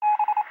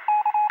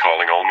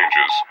all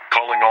ninjas,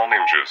 calling all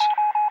ninjas.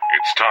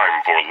 It's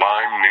time for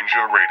Lyme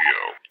Ninja Radio.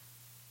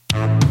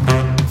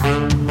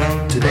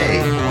 Today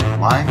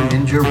on Lyme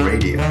Ninja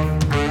Radio.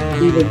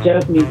 He would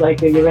joke and he's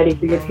like, "Are you ready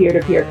for your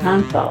peer-to-peer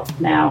consults?"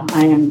 Now,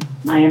 I am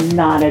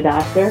not a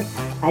doctor.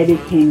 I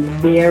became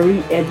very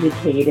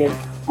educated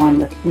on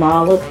the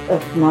smallest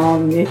of small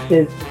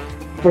niches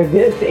for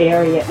this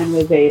area and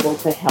was able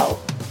to help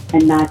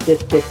and not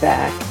just sit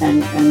back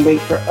and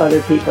wait for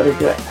other people to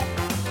do it.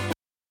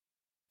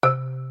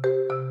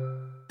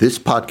 This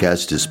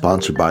podcast is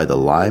sponsored by the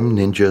Lyme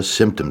Ninja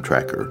Symptom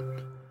Tracker.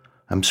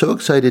 I'm so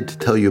excited to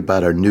tell you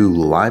about our new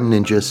Lyme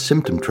Ninja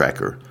Symptom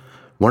Tracker.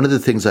 One of the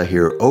things I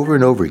hear over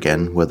and over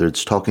again, whether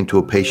it's talking to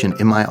a patient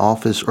in my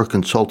office or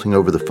consulting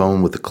over the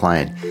phone with a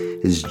client,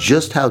 is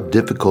just how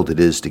difficult it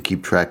is to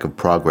keep track of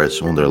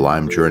progress on their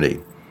Lyme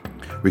journey.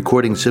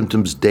 Recording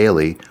symptoms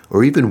daily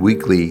or even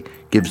weekly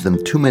gives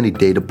them too many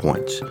data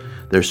points.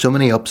 There's so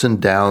many ups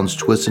and downs,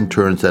 twists and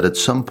turns that at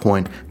some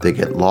point they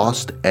get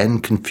lost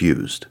and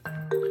confused.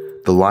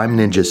 The Lyme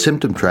Ninja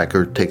Symptom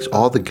Tracker takes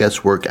all the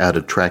guesswork out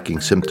of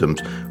tracking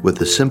symptoms with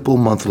a simple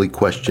monthly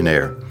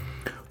questionnaire.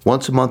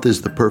 Once a month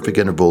is the perfect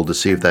interval to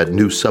see if that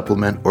new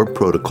supplement or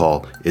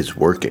protocol is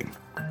working.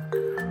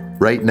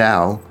 Right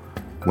now,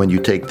 when you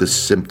take the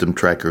Symptom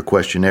Tracker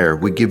questionnaire,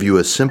 we give you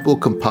a simple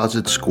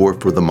composite score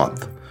for the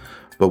month.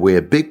 But we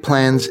have big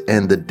plans,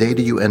 and the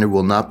data you enter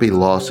will not be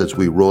lost as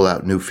we roll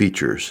out new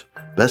features.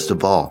 Best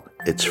of all,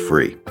 it's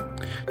free.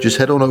 Just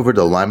head on over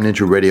to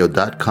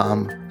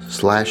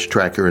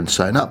LymeNinjaRadio.com/tracker and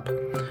sign up.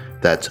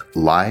 That's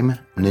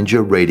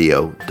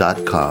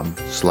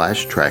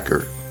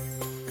LymeNinjaRadio.com/tracker.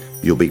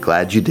 You'll be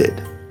glad you did.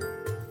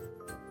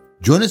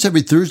 Join us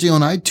every Thursday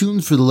on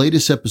iTunes for the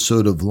latest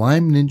episode of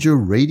Lyme Ninja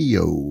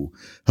Radio.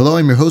 Hello,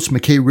 I'm your host,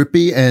 McKay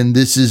Rippey, and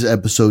this is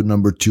episode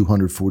number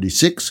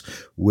 246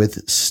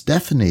 with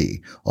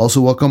Stephanie. Also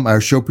welcome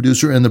our show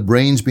producer and the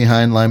brains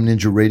behind Lyme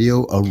Ninja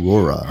Radio,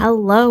 Aurora.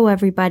 Hello,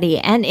 everybody.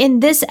 And in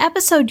this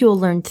episode, you'll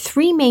learn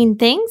three main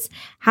things: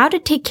 how to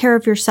take care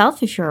of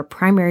yourself if you're a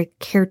primary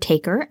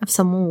caretaker of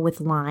someone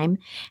with Lyme,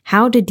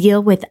 how to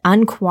deal with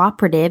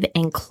uncooperative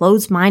and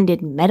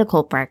closed-minded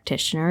medical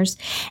practitioners,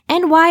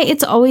 and why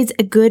it's always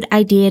a good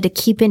idea to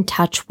keep in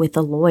touch with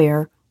a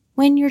lawyer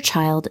when your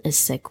child is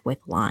sick with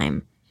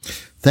Lyme.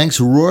 Thanks,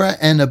 Aurora,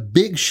 and a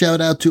big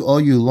shout out to all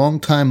you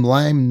longtime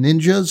Lyme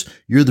ninjas.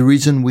 You're the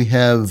reason we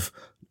have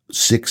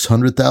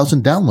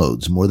 600,000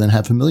 downloads, more than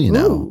 500,000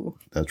 now. Ooh.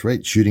 That's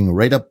right, shooting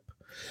right up.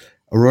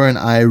 Aurora and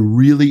I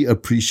really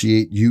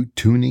appreciate you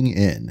tuning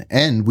in,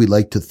 and we'd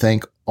like to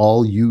thank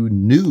all you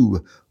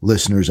new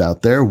listeners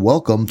out there.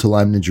 Welcome to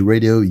Lyme Ninja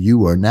Radio.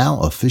 You are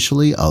now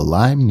officially a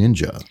Lyme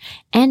Ninja.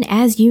 And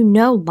as you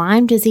know,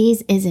 Lyme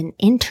disease is an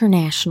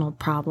international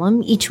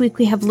problem. Each week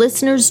we have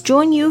listeners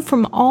join you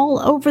from all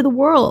over the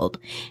world.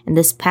 And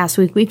this past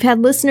week we've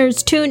had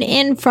listeners tune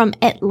in from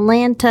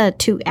Atlanta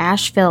to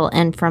Asheville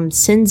and from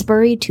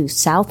Simsbury to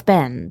South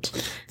Bend.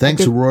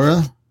 Thanks,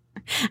 Aurora.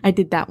 I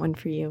did that one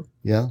for you.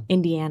 Yeah.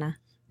 Indiana.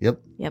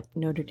 Yep.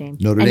 Notre Dame.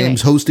 Notre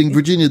Dame's hosting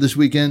Virginia this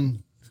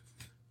weekend.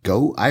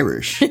 Go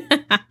Irish.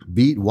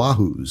 Beat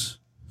Wahoos.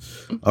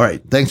 All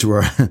right. Thanks,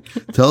 Aurora.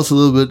 Tell us a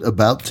little bit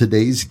about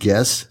today's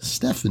guest,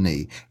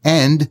 Stephanie.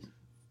 And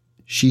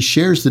she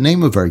shares the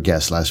name of our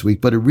guest last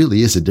week, but it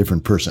really is a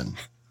different person.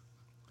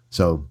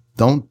 So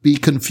don't be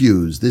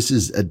confused. This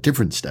is a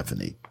different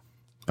Stephanie.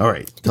 All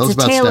right. Tell us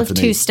about Stephanie. It's a tale of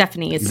two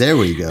Stephanies. There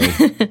we go.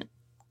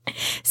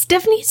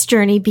 Stephanie's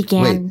journey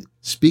began... Wait,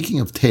 speaking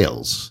of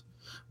tales,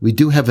 we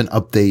do have an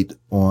update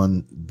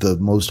on the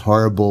most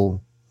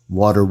horrible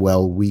water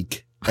well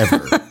week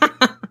ever.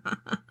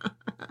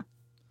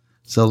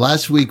 So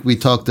last week we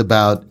talked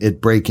about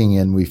it breaking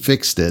and we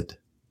fixed it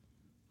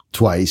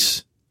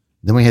twice.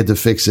 Then we had to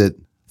fix it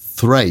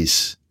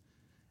thrice.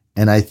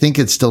 And I think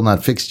it's still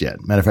not fixed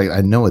yet. Matter of fact, I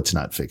know it's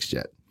not fixed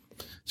yet.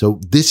 So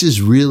this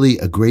is really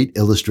a great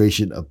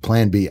illustration of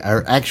Plan B.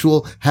 Our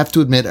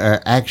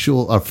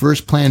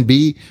first Plan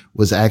B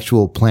was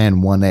actual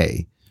Plan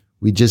 1A.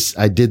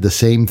 I did the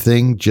same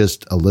thing,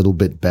 just a little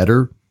bit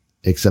better,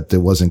 except it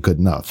wasn't good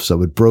enough.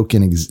 So it broke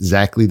in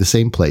exactly the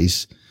same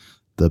place.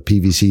 The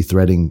PVC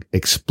threading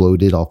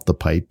exploded off the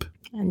pipe.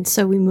 And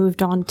so we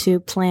moved on to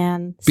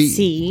Plan B,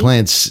 C. A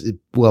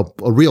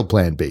real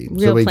Plan B.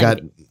 So we got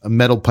a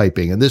metal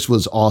piping, and this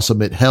was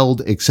awesome. It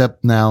held,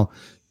 except now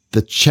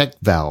the check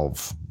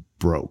valve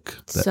broke.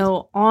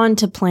 So on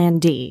to Plan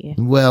D.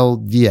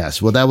 Well,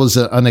 yes. Well, that was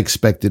an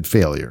unexpected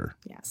failure.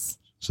 Yes.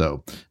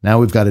 So now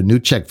we've got a new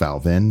check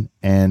valve in,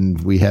 and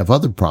we have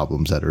other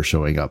problems that are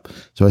showing up.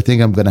 So I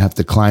think I'm going to have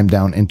to climb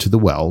down into the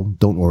well.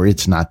 Don't worry,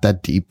 it's not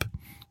that deep,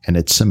 and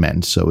it's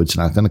cement, so it's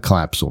not going to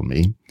collapse on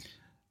me.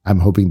 I'm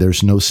hoping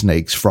there's no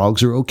snakes.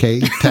 Frogs are okay.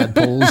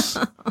 Tadpoles,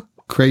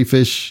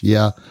 crayfish,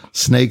 yeah.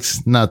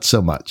 Snakes, not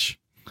so much.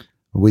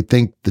 We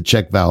think the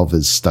check valve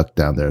is stuck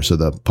down there, so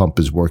the pump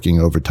is working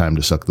overtime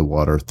to suck the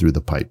water through the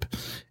pipe.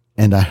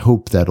 And I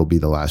hope that'll be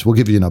the last. We'll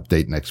give you an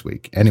update next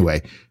week.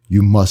 Anyway,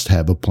 you must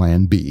have a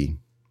Plan B.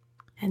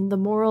 And the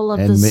moral of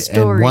the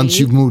story. And once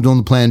you've moved on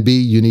to Plan B,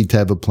 you need to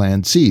have a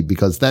Plan C,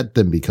 because that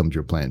then becomes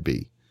your Plan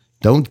B.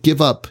 Don't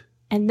give up.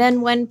 And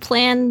then when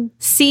plan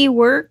C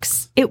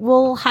works, it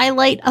will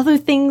highlight other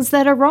things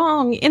that are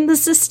wrong in the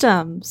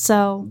system.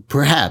 So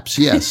perhaps,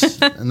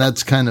 yes. And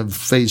that's kind of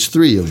phase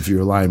 3 of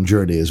your Lyme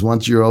journey is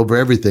once you're over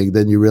everything,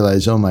 then you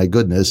realize, oh my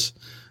goodness,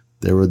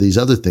 there were these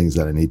other things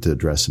that I need to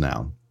address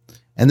now.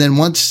 And then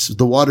once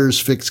the water is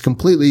fixed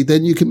completely,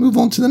 then you can move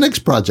on to the next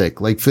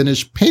project, like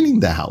finish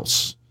painting the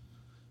house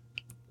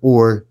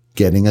or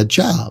getting a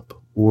job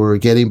or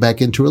getting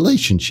back into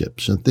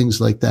relationships and things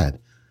like that.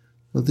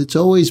 But it's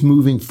always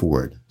moving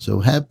forward.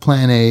 So have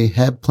plan A,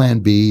 have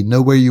plan B,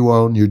 know where you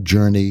are on your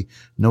journey,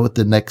 know what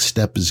the next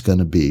step is going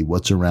to be,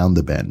 what's around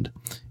the bend.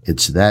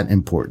 It's that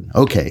important.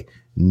 Okay,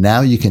 now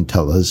you can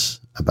tell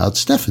us about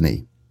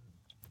Stephanie.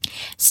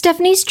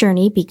 Stephanie's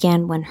journey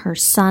began when her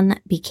son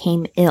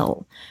became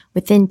ill.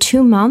 Within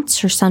 2 months,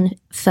 her son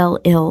fell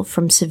ill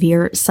from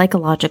severe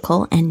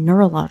psychological and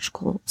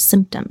neurological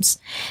symptoms.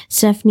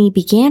 Stephanie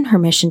began her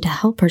mission to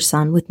help her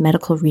son with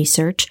medical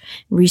research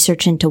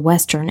into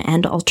Western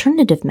and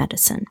alternative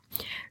medicine.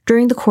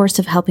 During the course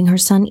of helping her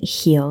son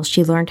heal,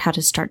 she learned how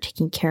to start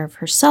taking care of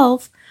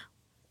herself,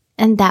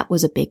 and that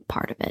was a big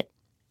part of it.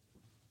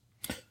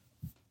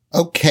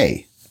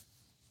 Okay.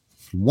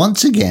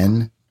 Once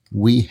again,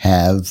 we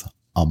have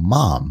a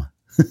mom.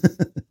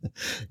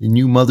 And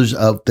you mothers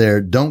out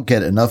there don't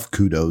get enough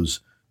kudos.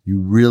 You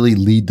really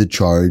lead the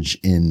charge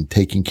in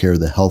taking care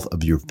of the health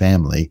of your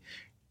family.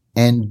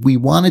 And we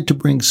wanted to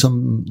bring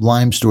some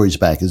Lyme stories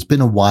back. It's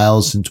been a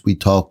while since we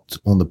talked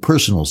on the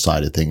personal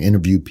side of things,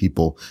 interviewed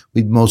people.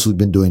 We've mostly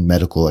been doing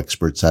medical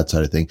experts, that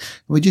side of thing.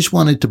 And we just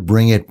wanted to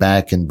bring it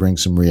back and bring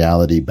some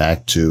reality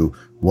back to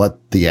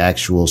what the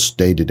actual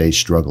day-to-day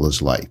struggle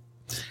is like.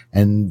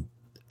 And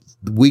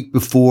the week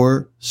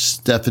before,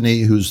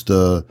 Stephanie, who's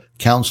the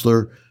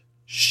counselor,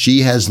 she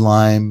has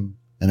Lyme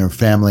and her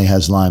family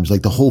has Lyme.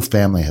 Like the whole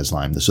family has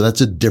Lyme. So that's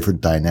a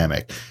different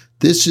dynamic.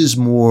 This is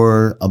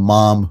more a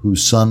mom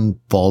whose son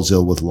falls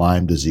ill with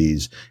Lyme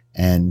disease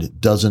and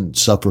doesn't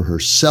suffer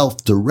herself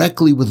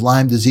directly with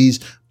Lyme disease,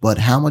 but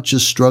how much a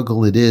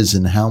struggle it is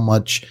and how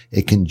much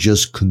it can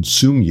just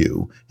consume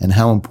you and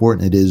how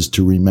important it is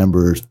to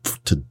remember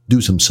to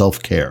do some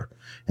self-care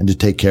and to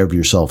take care of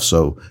yourself.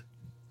 So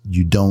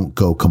you don't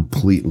go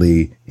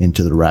completely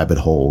into the rabbit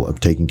hole of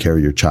taking care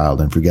of your child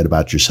and forget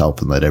about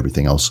yourself and let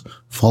everything else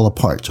fall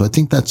apart. So I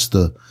think that's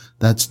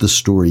the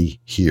story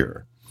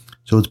here.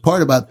 So it's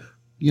part about,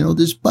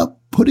 this about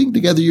putting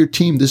together your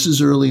team. This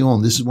is early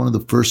on. This is one of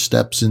the first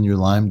steps in your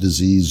Lyme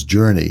disease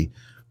journey,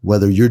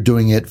 whether you're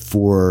doing it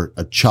for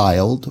a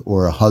child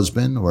or a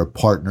husband or a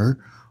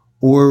partner,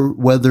 or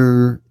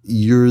whether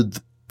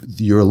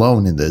you're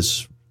alone in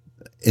this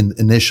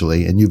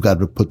initially, and you've got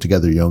to put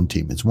together your own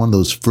team. It's one of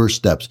those first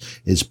steps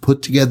is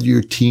put together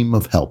your team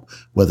of help,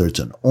 whether it's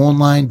an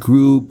online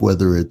group,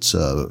 whether it's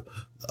a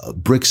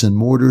bricks and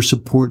mortar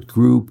support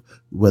group,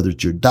 whether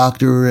it's your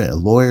doctor, a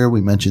lawyer. We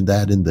mentioned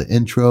that in the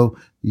intro.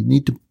 You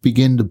need to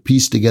begin to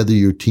piece together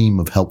your team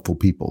of helpful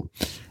people.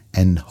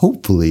 And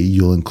hopefully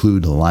you'll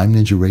include Lyme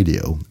Ninja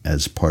Radio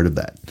as part of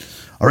that.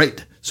 All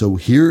right. So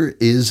here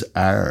is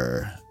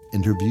our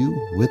interview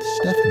with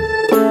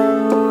Stephanie.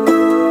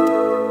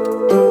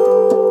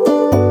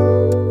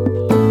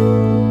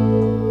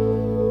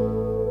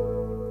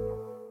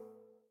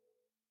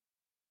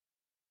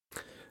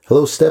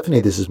 Hello,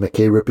 Stephanie. This is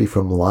McKay Rippey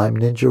from Lyme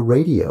Ninja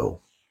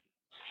Radio.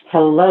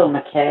 Hello,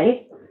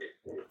 McKay.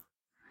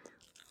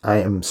 I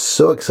am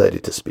so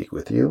excited to speak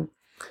with you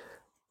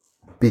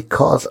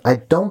because I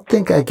don't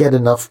think I get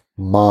enough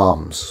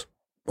moms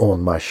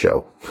on my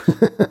show.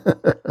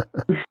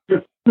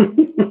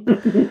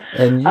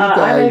 And you guys,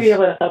 I may be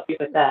able to help you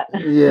with that.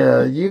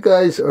 Yeah, you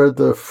guys are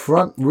the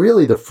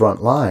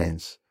front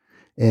lines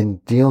in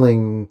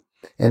dealing,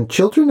 and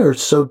children are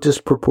so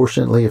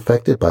disproportionately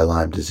affected by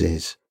Lyme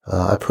disease.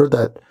 I've heard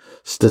that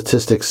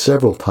statistic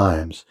several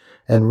times,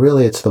 and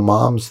really it's the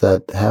moms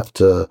that have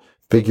to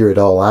figure it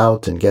all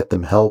out and get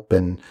them help.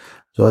 And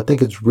so I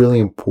think it's really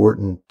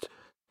important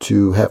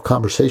to have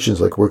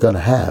conversations like we're going to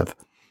have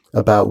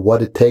about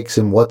what it takes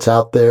and what's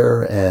out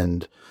there.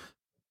 And,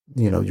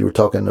 you were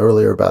talking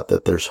earlier about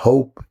that there's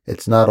hope.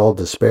 It's not all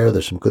despair.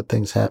 There's some good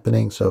things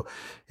happening. So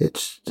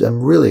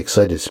I'm really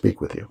excited to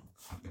speak with you.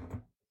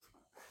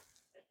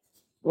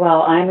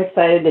 Well, I'm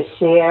excited to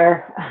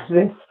share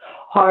this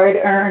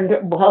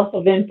hard-earned wealth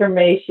of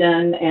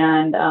information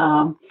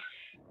and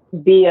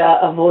be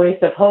a voice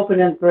of hope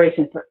and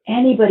inspiration for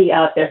anybody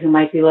out there who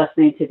might be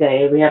listening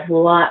today. We have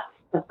lots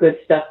of good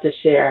stuff to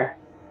share.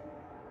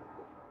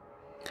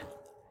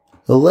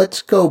 Well,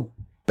 let's go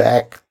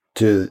back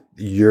to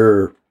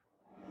your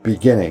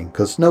beginning,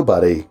 because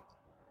nobody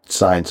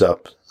signs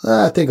up.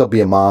 I think I'll be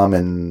a mom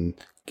and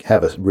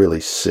have a really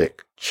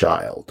sick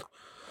child.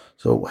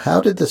 So how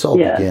did this all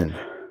begin?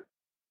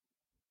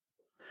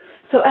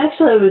 So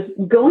actually, I was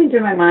going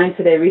through my mind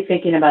today,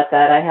 rethinking about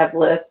that. I have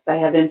lists, I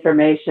have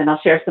information. I'll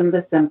share some of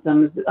the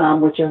symptoms,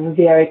 which are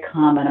very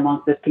common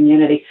amongst this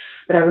community.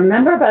 But I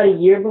remember about a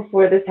year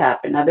before this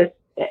happened. Now,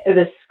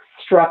 this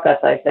struck us,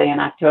 I say, in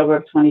October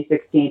of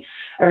 2016.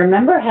 I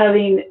remember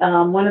having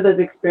one of those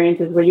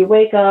experiences where you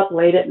wake up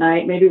late at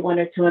night, maybe 1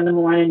 or 2 in the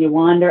morning, you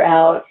wander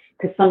out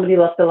because somebody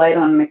left the light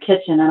on in the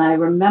kitchen. And I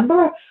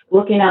remember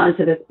looking out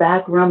into this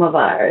back room of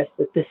ours,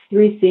 with this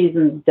Three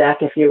Seasons deck,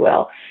 if you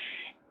will,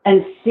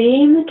 and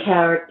seeing the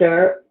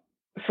character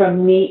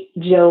from Meet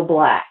Joe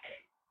Black.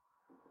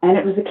 And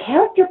it was a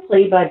character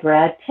played by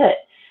Brad Pitt.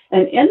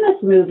 And in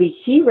this movie,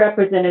 he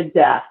represented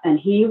death, and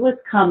he was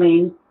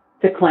coming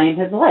to claim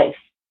his life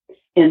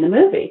in the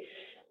movie.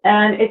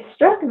 And it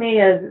struck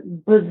me as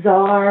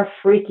bizarre,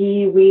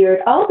 freaky, weird,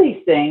 all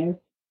these things.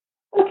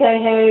 Okay,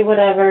 hey,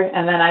 whatever.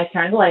 And then I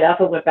turned the light off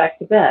and went back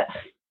to bed.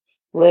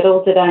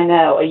 Little did I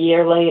know, a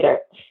year later,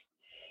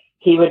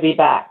 he would be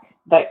back.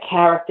 That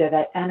character,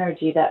 that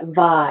energy, that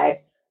vibe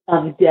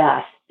of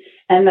death.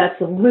 And that's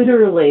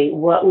literally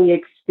what we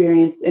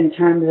experienced in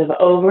terms of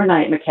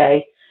overnight,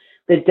 McKay.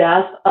 The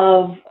death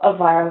of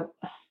our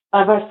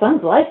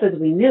son's life as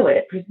we knew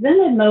it,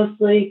 presented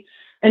mostly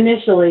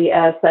initially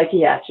as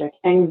psychiatric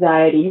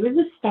anxiety. He was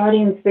just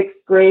starting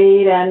 6th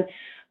grade, and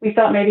we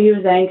thought maybe he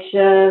was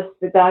anxious.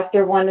 The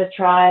doctor wanted to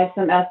try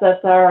some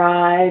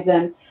SSRIs,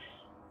 and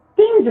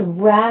things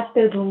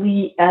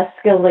rapidly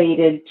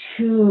escalated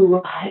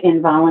to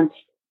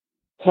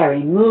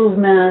involuntary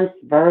movements,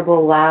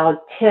 verbal loud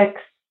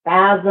tics,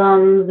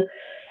 spasms,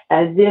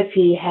 as if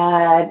he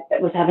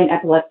was having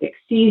epileptic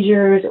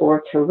seizures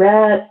or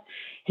Tourette's.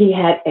 He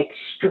had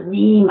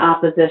extreme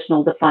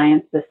oppositional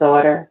defiance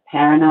disorder,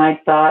 paranoid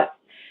thoughts.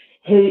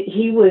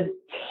 He was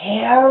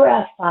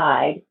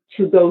terrified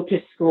to go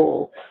to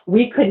school.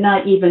 We could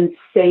not even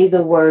say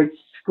the word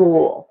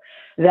school.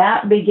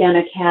 That began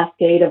a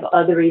cascade of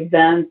other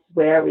events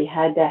where we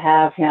had to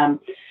have him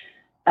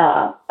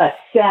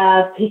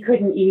assessed. He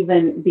couldn't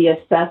even be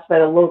assessed by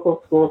the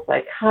local school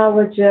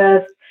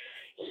psychologist.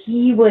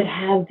 He would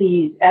have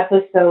these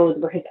episodes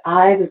where his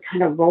eyes would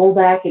kind of roll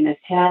back in his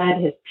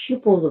head. His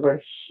pupils were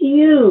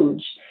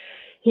huge.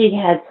 He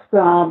had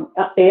some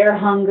air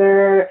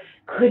hunger,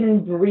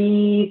 couldn't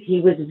breathe.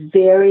 He was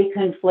very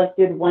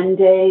conflicted. One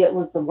day it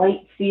was the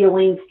white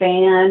ceiling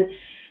fan.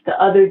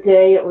 The other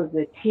day it was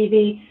the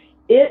TV.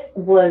 It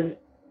was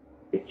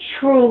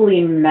truly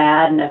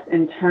madness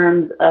in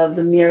terms of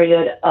the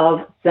myriad of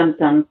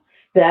symptoms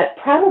that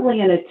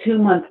probably in a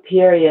 2-month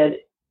period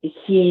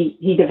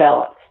he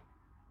developed.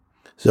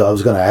 So I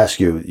was going to ask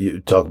you, you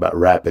talk about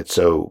rapid.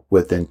 So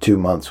within 2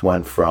 months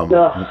went from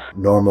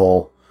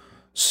normal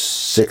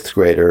 6th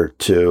grader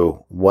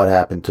to what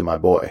happened to my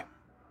boy?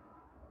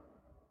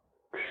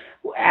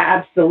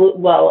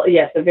 Absolutely. Well,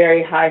 yes, a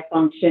very high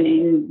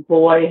functioning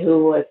boy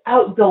who was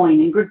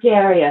outgoing and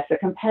gregarious, a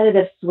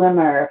competitive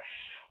swimmer,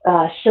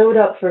 showed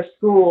up for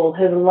school,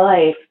 his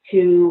life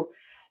to,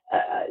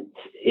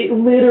 it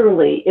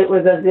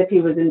was as if he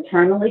was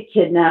internally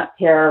kidnapped,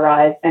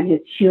 terrorized, and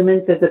his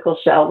human physical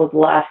shell was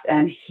left,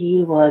 and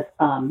he was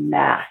a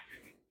mess.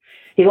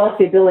 He lost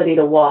the ability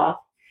to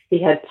walk.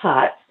 He had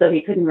POTS, so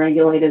he couldn't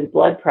regulate his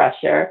blood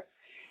pressure.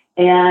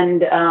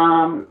 And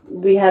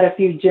we had a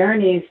few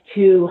journeys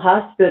to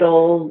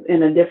hospitals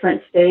in a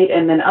different state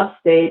and then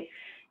upstate,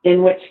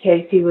 in which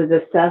case he was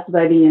assessed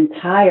by we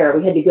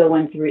had to go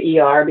in through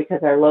ER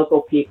because our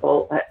local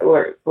people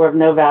were of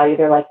no value.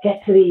 They're like,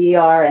 get to the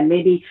ER and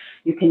maybe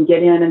you can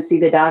get in and see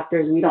the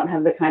doctors. We don't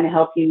have the kind of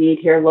help you need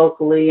here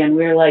locally. And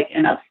we're like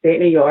in upstate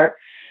New York.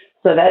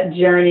 So that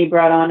journey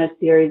brought on a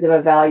series of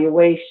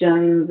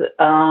evaluations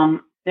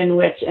in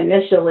which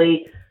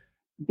initially,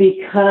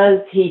 because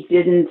he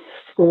didn't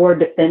score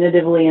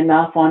definitively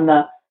enough on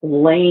the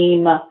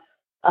lame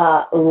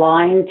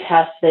line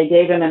test they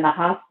gave him in the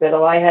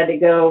hospital, I had to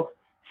go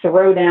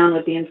throw down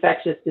with the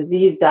infectious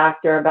disease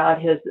doctor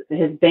about his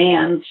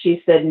bands.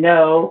 She said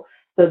no.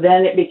 So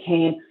then it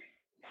became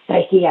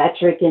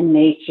psychiatric in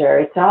nature.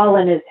 It's all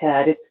in his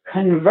head. It's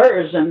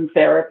conversion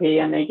therapy.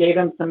 And they gave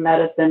him some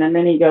medicine. And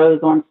then he goes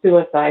on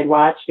suicide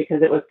watch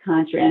because it was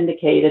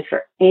contraindicated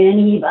for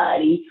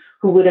anybody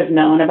who would have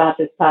known about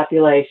this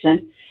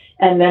population.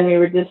 And then we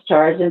were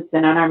discharged and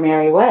sent on our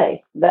merry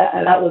way.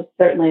 That was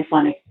certainly a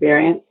fun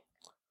experience.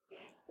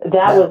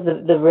 That was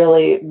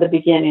the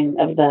beginning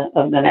of the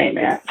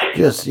nightmare.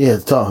 It's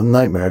a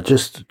nightmare.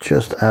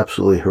 Just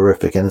absolutely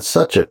horrific. And it's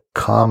such a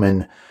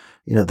common,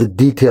 the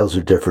details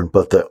are different,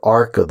 but the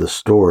arc of the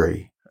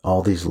story,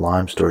 all these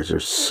Lyme stories are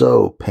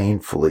so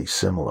painfully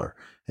similar.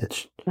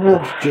 It's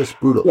just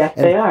brutal. Yes,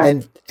 they are.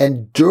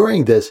 And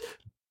during this,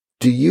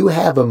 do you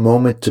have a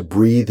moment to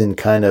breathe and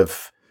kind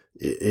of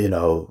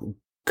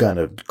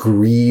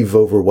grieve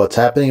over what's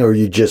happening, or are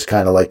you just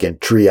kind of like in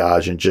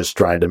triage and just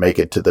trying to make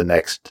it to the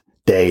next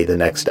day, the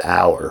next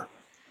hour?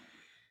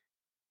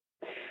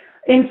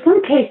 In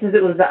some cases,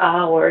 it was the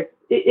hours.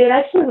 It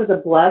actually was a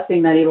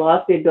blessing that he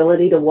lost the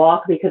ability to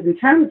walk, because in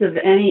terms of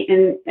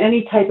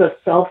any type of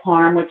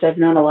self-harm, which I've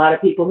known a lot of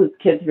people whose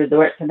kids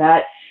resort to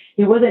that,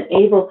 he wasn't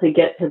able to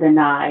get to the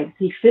knives.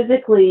 He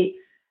physically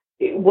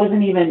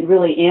wasn't even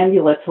really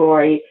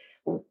ambulatory,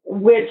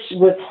 which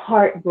was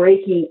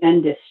heartbreaking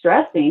and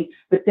distressing.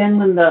 But then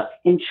when the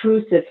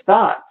intrusive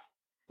thoughts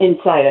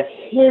inside of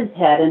his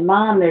head. And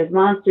Mom, there's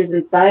monsters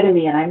inside of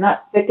me and I'm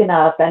not sick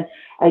enough and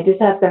I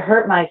just have to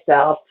hurt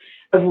myself,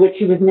 of which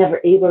he was never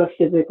able to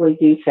physically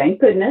do, thank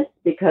goodness,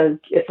 because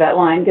if that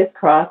line gets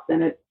crossed,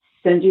 then it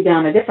sends you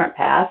down a different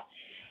path.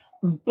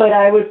 But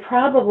I would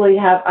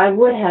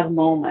have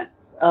moments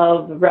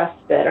of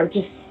respite or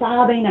just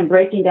sobbing and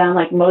breaking down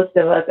like most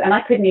of us. And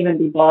I couldn't even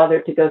be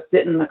bothered to go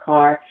sit in the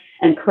car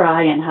and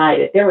cry and hide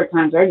it. There were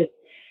times where I just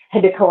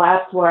had to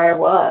collapse where I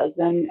was,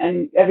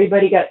 and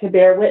everybody got to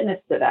bear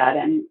witness to that.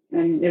 And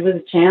it was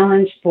a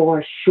challenge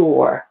for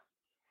sure.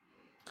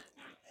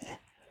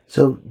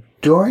 So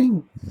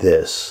during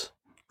this,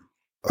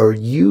 are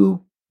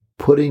you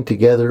putting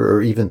together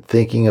or even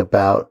thinking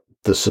about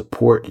the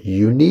support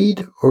you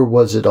need, or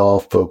was it all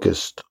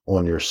focused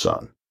on your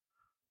son?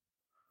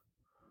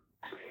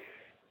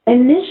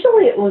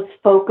 Initially, it was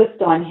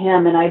focused on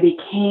him, and I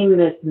became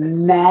this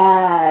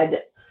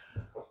mad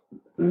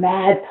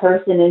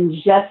person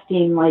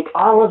ingesting like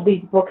all of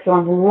these books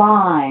on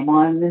Lyme,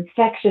 on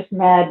infectious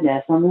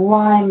madness, on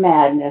Lyme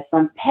madness,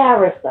 on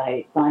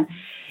parasites, on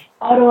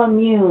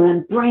autoimmune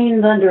and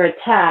brains under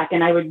attack.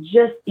 And I would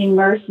just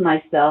immerse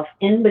myself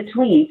in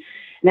between.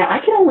 Now, I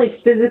could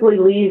only physically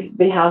leave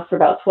the house for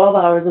about 12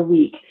 hours a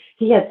week.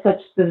 He had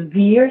such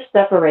severe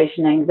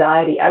separation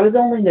anxiety. I was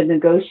only to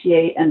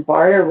negotiate and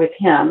barter with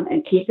him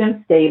and keep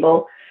him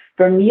stable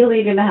for me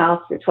leaving the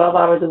house for 12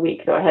 hours a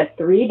week. So I had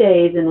 3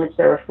 days in which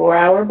there were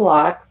 4-hour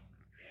blocks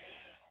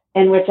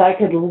in which I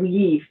could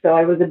leave. So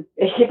I was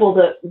able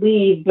to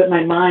leave, but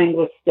my mind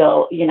was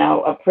still,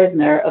 a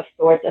prisoner of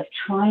sorts, of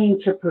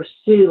trying to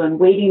pursue and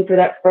waiting for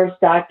that first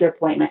doctor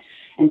appointment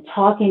and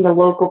talking to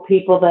local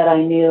people that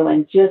I knew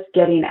and just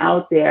getting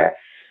out there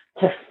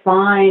to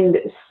find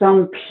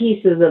some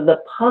pieces of the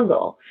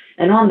puzzle.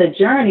 And on the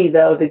journey,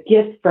 though, the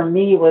gift for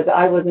me was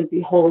I wasn't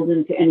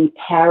beholden to any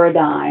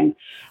paradigm.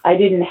 I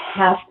didn't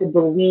have to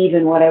believe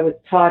in what I was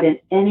taught in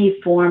any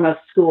form of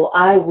school.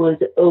 I was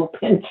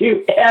open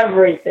to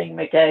everything,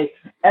 McKay,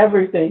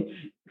 everything.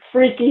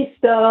 Freaky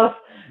stuff,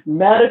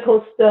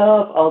 medical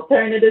stuff,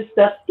 alternative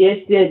stuff.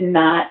 It did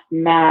not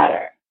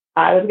matter.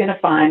 I was going to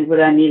find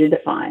what I needed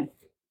to find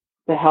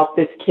to help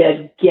this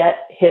kid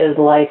get his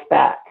life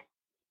back.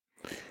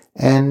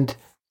 And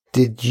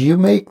did you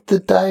make the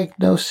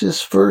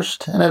diagnosis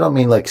first? And I don't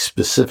mean like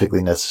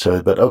specifically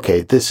necessarily, but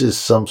okay, this is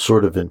some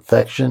sort of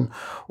infection,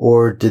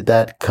 or did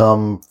that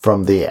come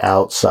from the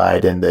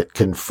outside and that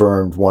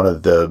confirmed one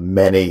of the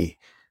many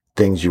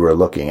things you were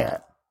looking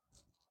at?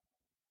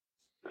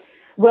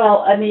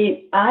 Well,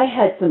 I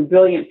had some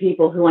brilliant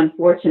people who,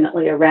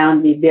 unfortunately,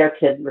 around me, their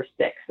kids were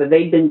sick. So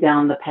they'd been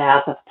down the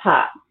path of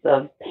POTS,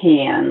 of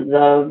PANS,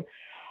 of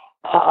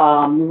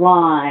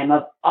Lyme,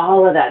 of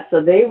all of that.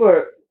 So they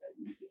were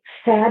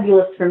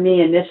fabulous for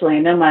me initially. I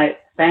know my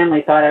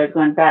family thought I was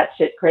going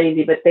batshit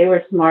crazy, but they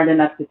were smart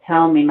enough to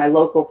tell me, my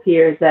local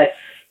peers, that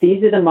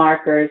these are the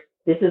markers.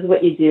 This is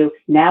what you do.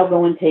 Now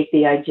go and take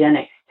the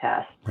IGeneX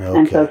test. Okay.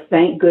 And so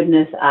thank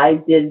goodness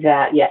I did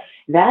that. Yeah,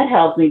 that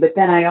helped me. But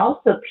then I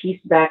also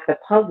pieced back the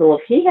puzzle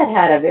of he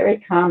had a very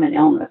common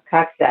illness,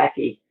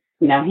 Coxsackie,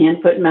 hand,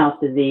 foot, and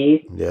mouth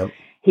disease. Yep.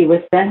 He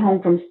was sent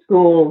home from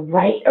school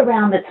right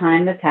around the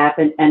time this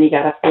happened, and he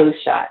got a flu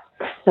shot.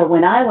 So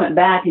when I went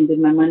back and did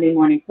my Monday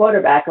morning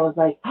quarterback, I was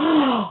like,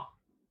 oh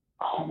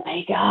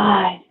my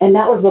God. And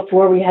that was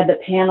before we had the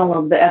panel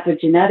of the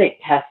epigenetic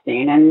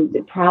testing and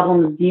the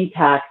problems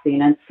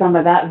detoxing and some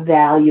of that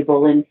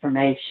valuable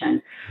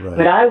information. Right.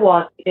 But I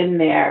walked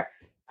into our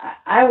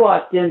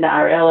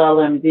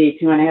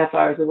LLMD 2.5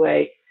 hours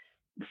away,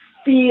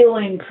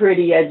 feeling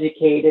pretty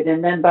educated.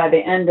 And then by the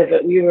end of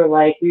it, we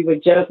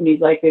would joke, and he's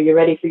like, are you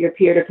ready for your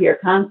peer-to-peer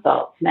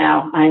consults?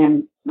 Now, I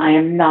am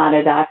not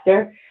a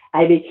doctor.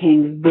 I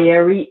became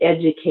very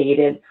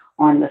educated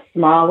on the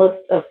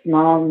smallest of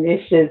small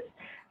niches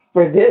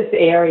for this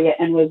area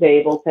and was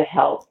able to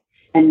help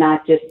and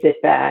not just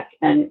sit back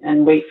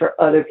and wait for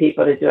other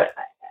people to do it.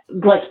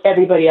 Like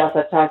everybody else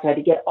I've talked to, I had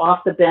to get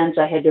off the bench.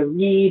 I had to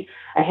read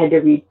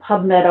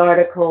PubMed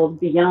articles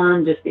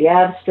beyond just the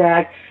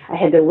abstract. I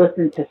had to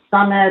listen to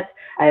summits.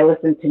 I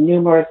listened to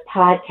numerous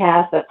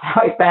podcasts. That's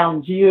how I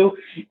found you,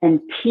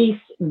 and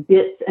piece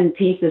bits and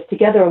pieces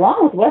together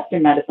along with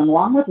Western medicine,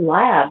 along with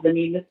labs.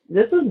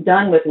 This was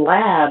done with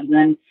labs,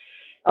 and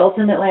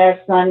ultimately our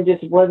son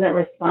just wasn't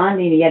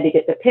responding. He had to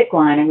get the PICC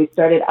line, and we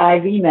started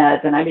IV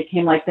meds, and I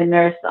became like the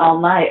nurse all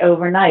night,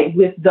 overnight,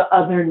 with the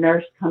other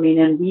nurse coming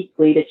in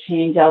weekly to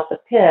change out the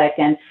PICC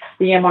and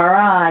the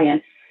MRI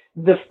and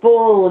the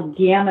full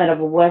gamut of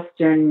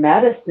Western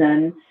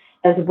medicine,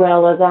 as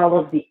well as all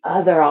of the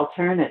other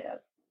alternatives.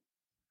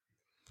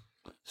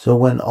 So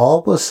when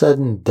all was said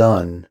and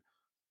done,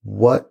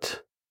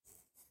 what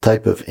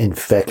type of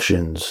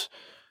infections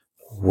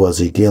was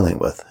he dealing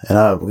with? And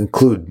I'll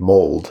include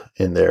mold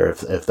in there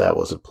if that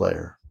was a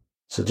player.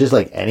 So just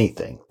like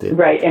anything.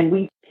 Right.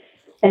 And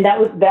that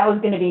was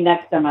going to be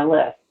next on my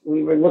list.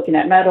 We were looking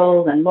at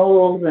metals and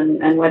molds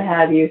and what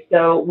have you.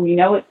 So we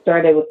know it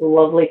started with the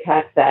lovely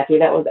Coxsackie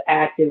that was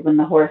active when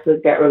the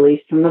horses got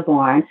released from the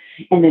barn.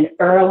 And then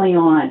early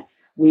on,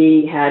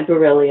 we had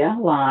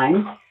Borrelia,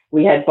 Lyme,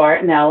 We had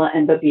Bartonella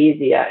and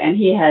Babesia, and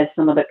he had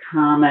some of the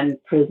common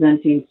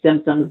presenting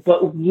symptoms.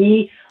 But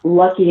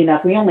lucky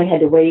enough, we only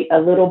had to wait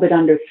a little bit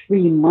under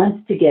 3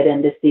 months to get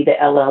in to see the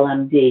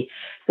LLMD.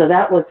 So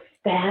that was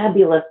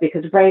fabulous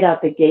because right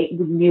out the gate,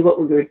 we knew what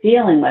we were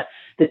dealing with.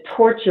 The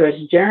torturous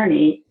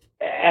journey,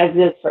 as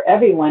is for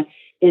everyone,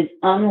 is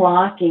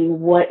unlocking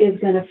what is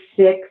going to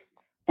fix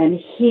and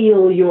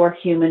heal your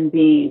human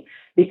being,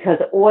 because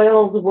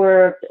oils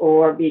worked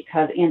or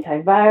because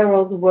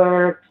antivirals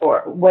worked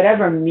or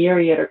whatever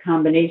myriad or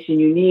combination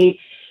you need.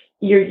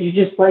 You're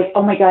just like,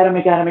 oh my God,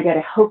 I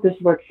hope this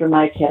works for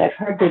my kid. I've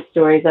heard good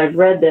stories. I've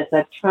read this.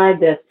 I've tried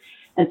this.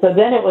 And so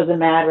then it was a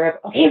matter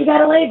of, okay, we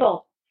got a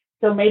label.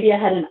 So maybe I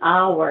had an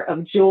hour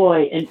of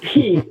joy and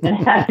peace and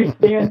happy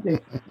dancing.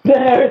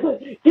 Then I was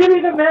like, give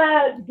me the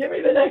meds, give me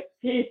the next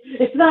piece.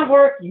 It's not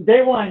working.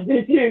 Day 1,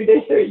 day 2,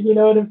 day 3. You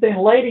know what I'm saying?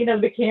 Lighting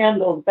of the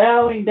candles,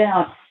 bowing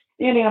down,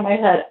 standing on my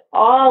head.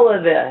 All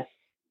of this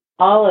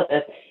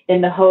in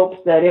the hopes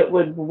that it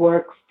would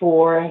work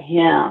for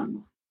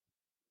him.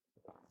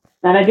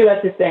 And I do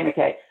have to say,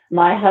 okay,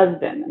 my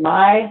husband,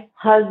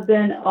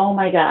 oh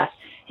my gosh,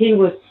 he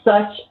was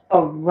such a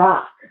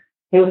rock.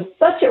 He was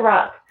such a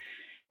rock.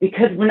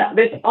 Because when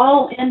this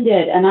all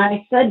ended, and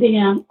I said to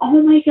him,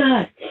 oh my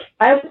God,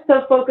 I was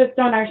so focused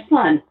on our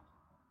son.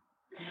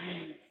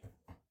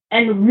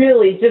 And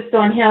really just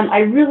on him, I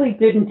really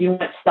didn't do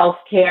much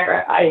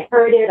self-care. I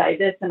heard it, I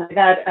this and I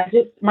that.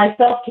 My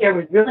self-care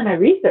was really my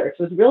research,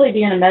 was really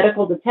being a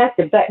medical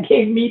detective. That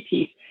gave me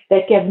peace.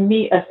 That gave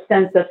me a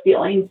sense of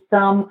feeling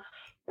some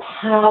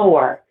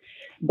power.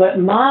 But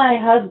my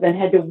husband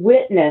had to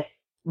witness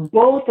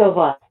both of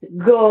us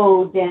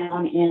go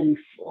down in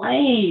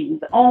flames,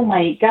 oh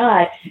my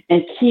God,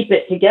 and keep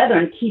it together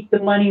and keep the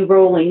money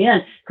rolling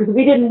in, because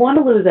we didn't want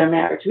to lose our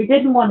marriage. We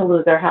didn't want to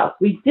lose our house.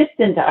 We dipped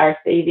into our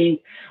savings.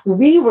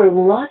 We were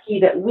lucky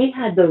that we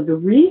had those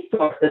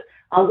resources.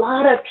 A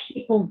lot of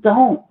people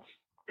don't.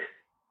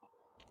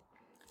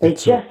 They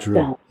It's so just true.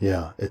 don't.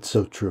 Yeah, it's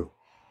so true.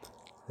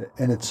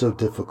 And it's so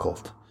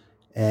difficult.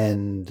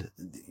 And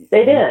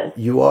It is.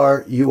 you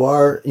are,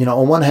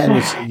 on one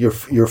hand, you're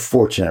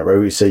fortunate, right?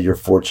 We say you're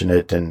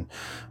fortunate,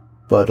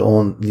 but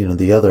on,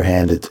 the other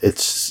hand,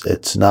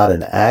 it's not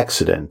an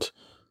accident.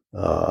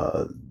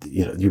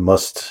 You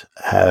must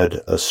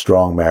had a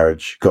strong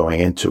marriage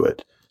going into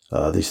it.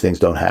 These things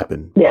don't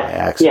happen by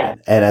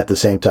accident. Yeah. And at the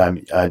same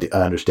time, I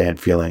understand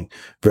feeling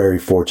very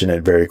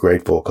fortunate, very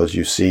grateful, because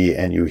you see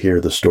and you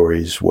hear the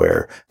stories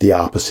where the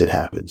opposite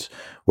happens,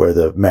 where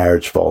the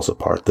marriage falls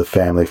apart, the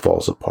family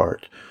falls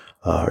apart,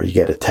 or you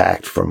get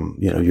attacked from,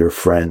 your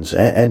friends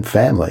and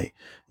family.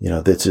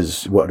 This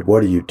is what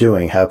are you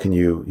doing? How can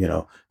you,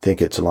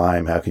 think it's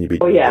Lyme? How can you be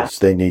doing this?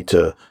 They need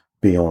to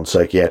be on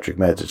psychiatric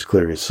meds. It's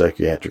clearly a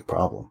psychiatric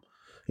problem.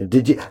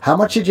 How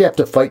much did you have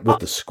to fight with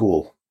the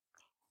school?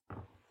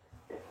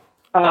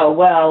 Oh,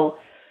 well,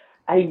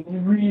 I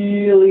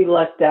really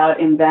lucked out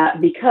in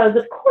that because,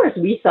 of course,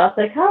 we saw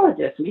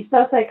psychologists, we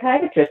saw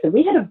psychiatrists, and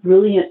we had a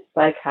brilliant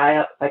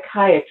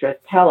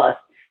psychiatrist tell us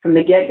from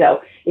the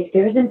get-go, if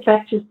there's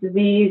infectious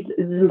disease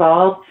is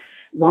involved,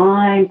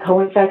 Lyme,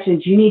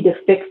 co-infections, you need to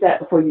fix that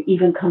before you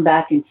even come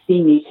back and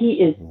see me. He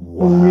is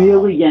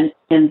brilliant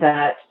in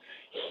that.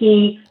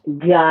 He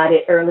got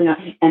it early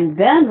on. And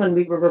then when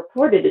we were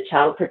reported to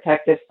Child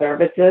Protective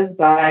Services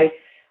by,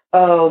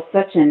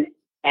 such an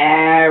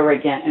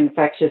arrogant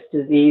infectious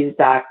disease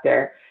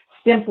doctor,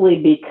 simply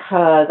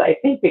because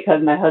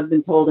my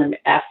husband told him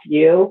F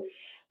you,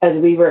 as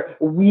we were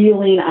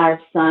wheeling our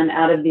son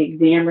out of the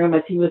exam room,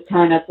 as he was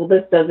telling us, well,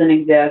 this doesn't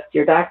exist.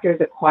 Your doctor's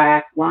a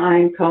quack.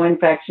 Lyme,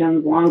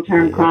 co-infections,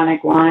 long-term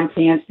chronic Lyme,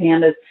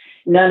 pandas,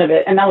 none of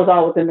it. And that was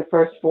all within the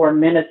first 4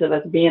 minutes of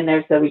us being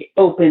there. So we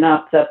open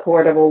up the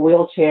portable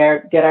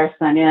wheelchair, get our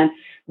son in,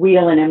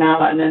 wheeling him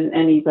out.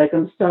 And he's like,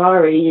 I'm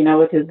sorry,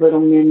 with his little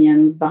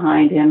minions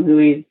behind him who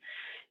he's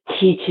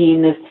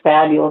teaching this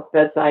fabulous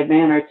bedside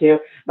manner to.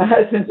 My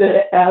husband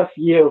said, F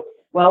you.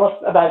 Well,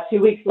 about 2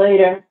 weeks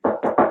later,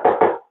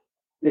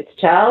 it's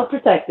Child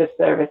Protective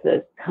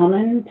Services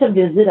coming to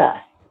visit us.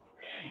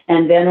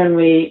 And then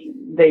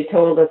when they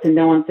told us in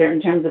no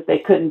uncertain terms that they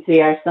couldn't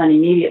see our son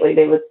immediately,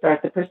 they would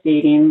start the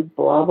proceedings,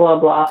 blah, blah,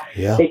 blah.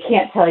 Yeah. They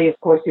can't tell you, of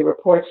course, who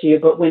reports you,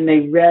 but when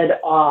they read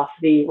off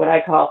the, what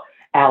I call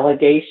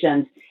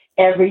allegations,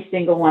 every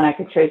single one I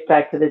could trace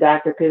back to the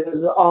doctor, because it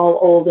was all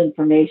old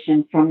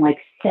information from like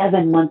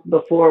 7 months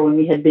before when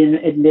we had been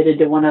admitted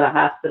to one of the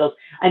hospitals.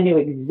 I knew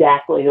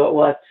exactly who it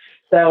was.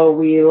 So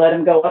we let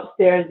him go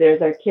upstairs.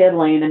 There's our kid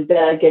laying in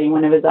bed, getting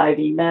one of his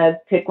IV meds,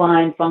 PICC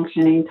line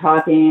functioning,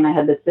 talking. I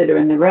had the sitter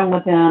in the room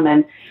with him,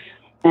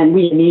 and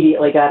we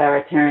immediately got our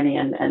attorney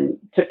and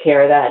took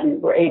care of that,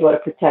 and were able to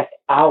protect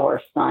our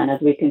son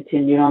as we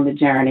continued on the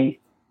journey.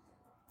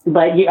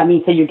 But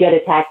so you get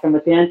attacked from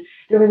within.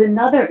 There was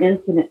another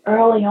incident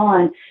early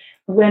on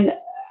when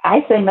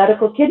I say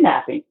medical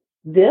kidnapping.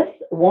 This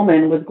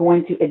woman was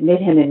going to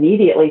admit him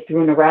immediately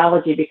through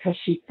neurology because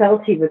she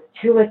felt he was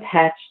too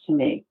attached to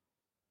me.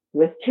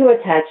 was too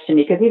attached to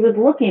me because he was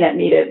looking at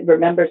me to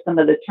remember some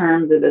of the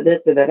terms of the this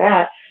or the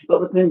that.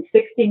 But within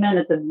 60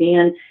 minutes of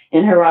being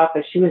in her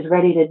office, she was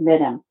ready to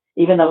admit him,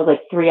 even though it was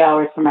like 3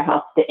 hours from her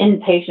house. The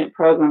inpatient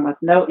program with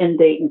no end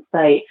date in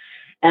sight.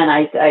 And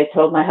I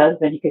told my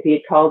husband, because he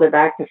had called her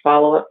back to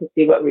follow up to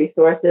see what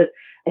resources.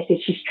 I said,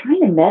 she's trying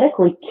to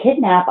medically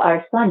kidnap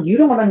our son. You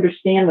don't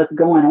understand what's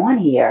going on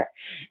here.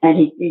 And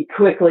he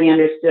quickly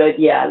understood,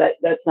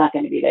 that's not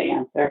going to be the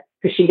answer,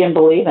 because she didn't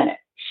believe in it.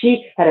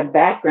 She had a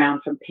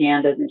background from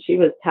pandas, and she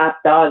was top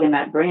dog in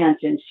that branch.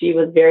 And she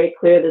was very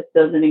clear this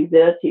doesn't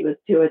exist. He was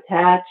too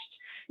attached.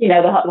 You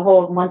know, the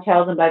whole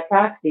Munchausen by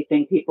proxy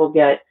thing, people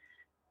get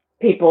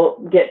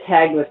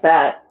tagged with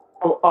that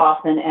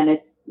often. And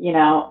it's, you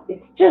know,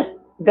 it's just,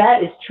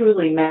 that is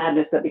truly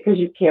madness, that because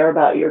you care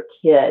about your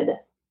kid,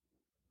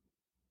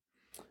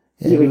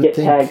 you would get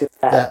tagged with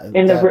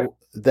that.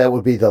 That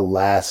would be the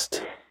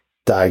last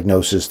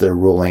diagnosis they're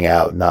ruling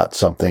out, not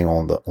something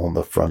on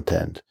the front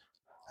end.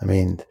 I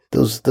mean,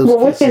 those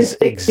cases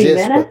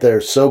exist, but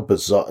they're so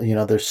bizarre. You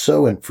know, they're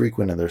so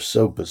infrequent and they're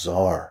so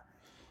bizarre.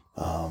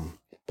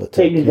 But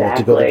to, exactly, you know,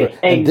 to go over,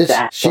 and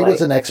exactly. She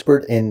was an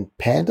expert in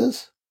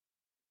pandas.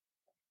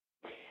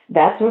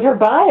 That's what her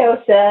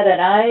bio said,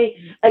 and I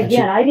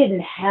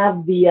didn't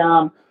have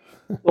the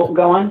well,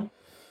 go on.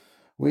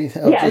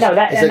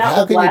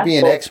 How can you be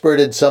an expert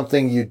in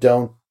something you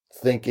don't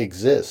think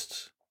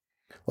exists?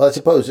 Well, I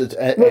suppose it's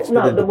an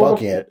expert in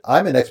debunking it.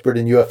 I'm an expert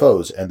in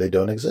UFOs, and they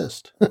don't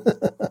exist.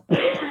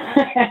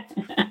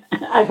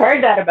 I've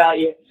heard that about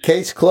you.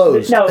 Case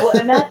closed. No,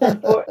 and that's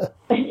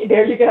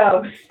there you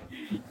go.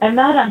 And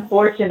that,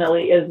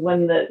 unfortunately, is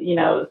when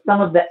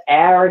some of the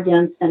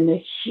arrogance and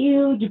the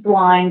huge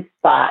blind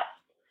spots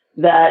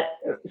that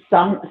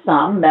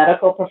some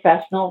medical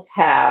professionals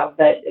have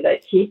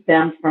that keep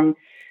them from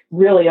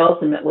really,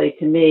 ultimately,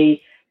 to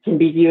me, can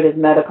be viewed as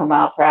medical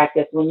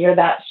malpractice. When you're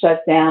that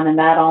shut down and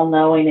that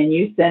all-knowing, and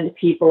you send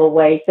people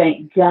away,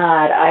 thank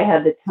God I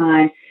had the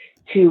time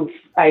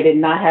I did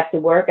not have to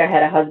work. I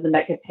had a husband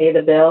that could pay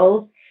the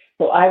bills.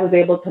 So I was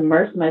able to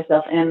immerse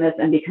myself in this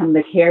and become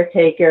the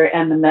caretaker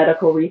and the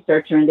medical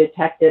researcher and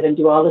detective and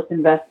do all this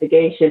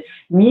investigation.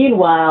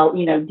 Meanwhile,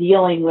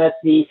 dealing with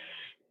the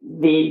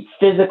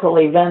physical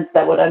events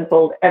that would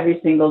unfold every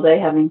single day,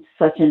 having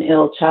such an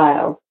ill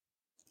child.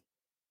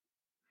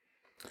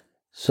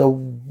 So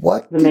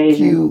what did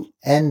you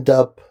end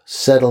up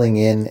settling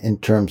in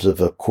terms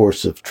of a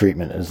course of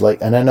treatment?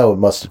 And I know it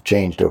must have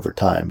changed over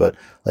time, but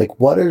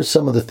what are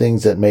some of the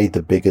things that made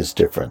the biggest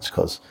difference?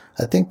 Because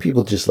I think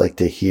people just like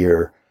to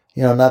hear,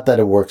 not that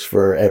it works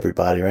for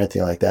everybody or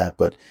anything like that,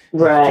 but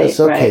right,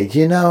 okay,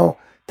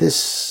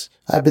 this,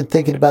 I've been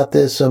thinking about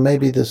this, so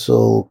maybe this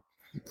will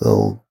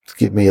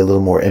give me a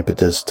little more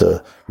impetus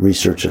to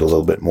research it a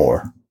little bit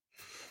more.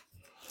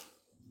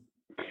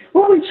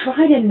 Well, we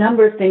tried a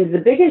number of things. The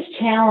biggest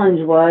challenge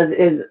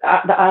is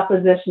the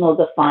oppositional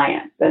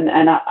defiance.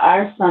 And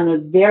our son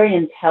was very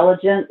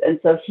intelligent, and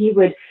so he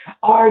would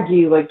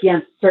argue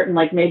against certain,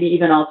 maybe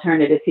even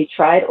alternatives. He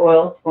tried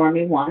oils for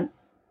me once.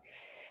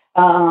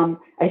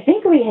 I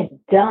think we had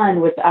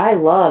done, which I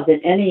loved,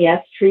 an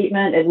NES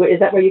treatment. Is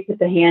that where you put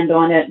the hand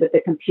on it with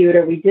the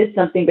computer? We did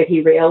something, but he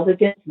railed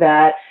against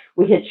that.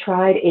 We had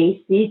tried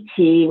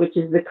ACT, which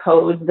is the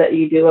codes that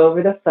you do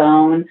over the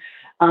phone.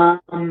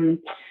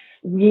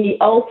 We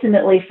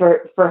ultimately,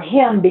 for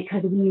him,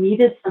 because we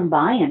needed some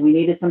buy-in, we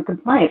needed some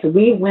compliance,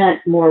 we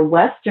went more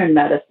Western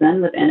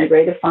medicine with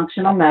integrative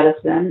functional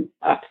medicine,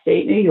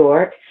 upstate New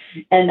York.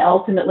 And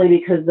ultimately,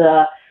 because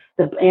the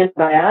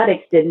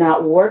antibiotics did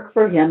not work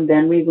for him,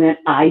 then we went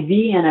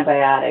IV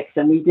antibiotics,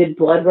 and we did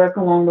blood work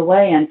along the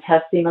way and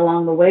testing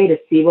along the way to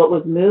see what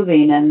was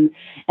moving,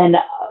 and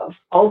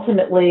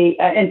ultimately,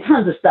 and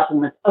tons of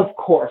supplements, of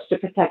course, to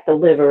protect the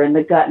liver and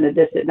the gut and the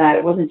this and that.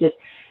 It wasn't just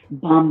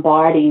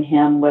bombarding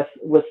him with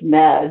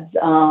meds.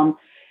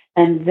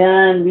 And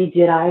then we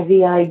did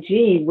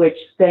IVIG, which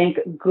thank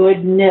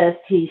goodness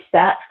he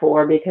sat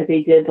for, because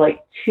he did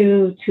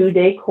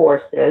two-day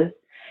courses.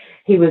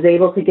 He was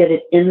able to get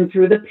it in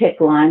through the PICC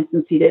line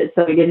so he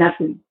didn't have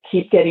to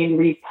keep getting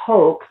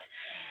repoked.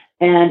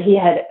 And he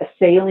had a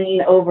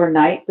saline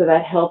overnight, so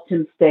that helped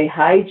him stay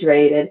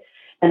hydrated.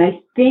 And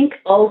I think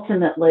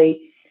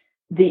ultimately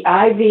the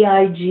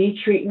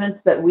IVIG treatments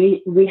that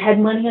we had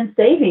money in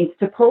savings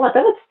to pull out,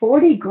 that was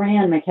 $40,000,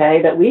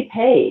 McKay, that we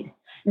paid.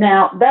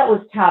 Now, that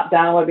was top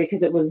dollar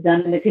because it was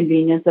done in the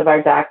convenience of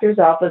our doctor's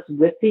office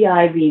with the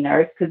IV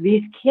nurse, because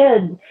these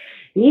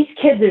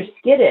kids are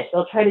skittish.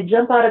 They'll try to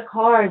jump out of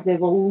cars. They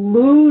will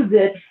lose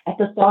it at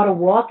the thought of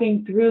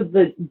walking through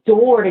the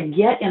door to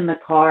get in the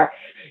car.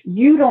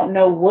 You don't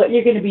know what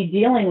you're going to be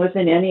dealing with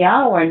in any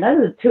hour. And that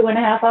is a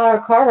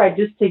 2.5-hour car ride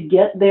just to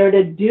get there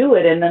to do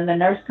it. And then the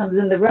nurse comes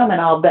in the room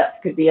and all bets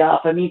could be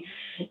off. I mean,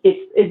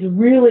 it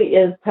really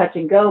is touch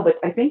and go. But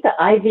I think the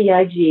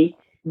IVIG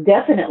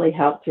definitely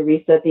helped to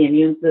reset the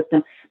immune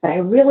system. But I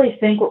really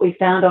think what we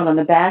found out on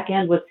the back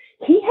end was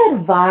he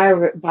had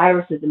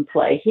viruses in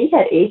play. He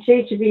had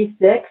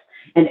HHV6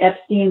 and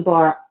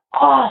Epstein-Barr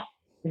off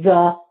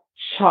the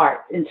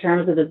charts in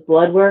terms of his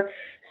blood work.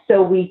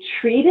 So we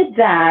treated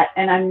that,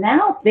 and I'm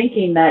now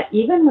thinking that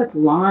even with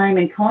Lyme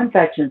and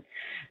co-infections,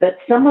 that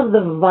some of the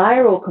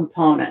viral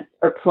components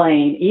are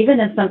playing, even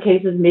in some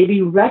cases, maybe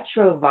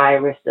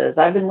retroviruses.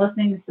 I've been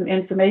listening to some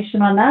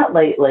information on that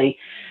lately,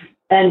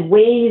 and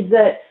ways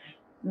that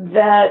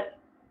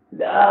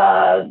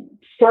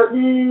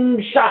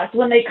certain shots,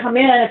 when they come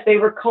in, if they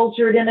were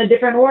cultured in a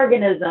different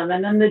organism,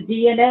 and then the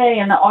DNA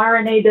and the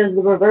RNA does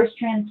the reverse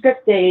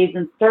transcriptase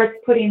and starts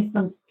putting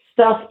some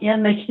stuff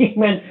in the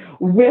human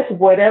with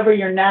whatever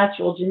your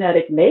natural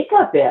genetic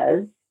makeup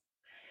is,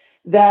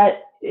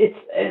 that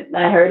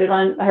I heard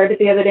it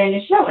the other day in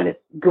your show, and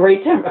it's a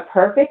great term, a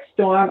perfect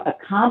storm, a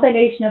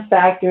combination of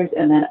factors,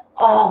 and then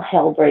all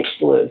hell breaks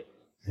loose.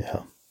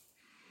 Yeah.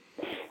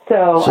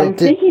 So I'm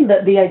thinking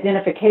that the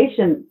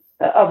identification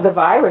of the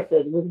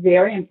viruses was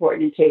very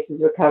important in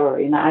Chase's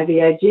recovery in the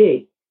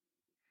IVIG.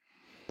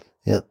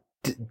 Yeah.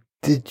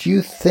 Did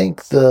you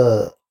think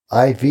the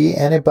IV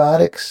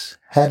antibiotics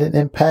had an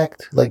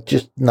impact, like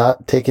just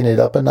not taking it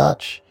up a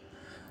notch?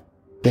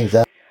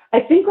 I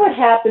think what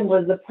happened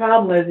was, the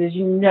problem is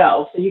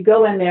so you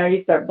go in there,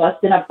 you start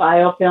busting up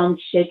biofilm,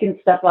 shaking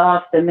stuff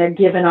off, then they're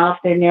giving off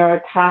their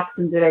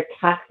neurotoxins or their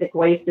toxic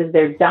waste as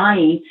they're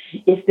dying.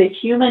 If the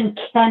human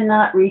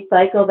cannot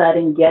recycle that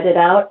and get it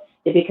out,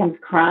 it becomes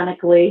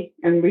chronically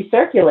and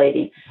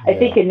recirculating. Yeah. I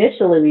think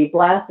initially we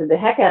blasted the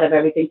heck out of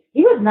everything.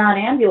 He was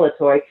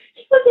non-ambulatory.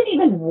 He wasn't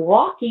even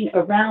walking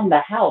around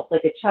the house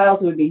like a child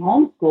who would be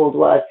homeschooled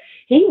was.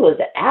 He was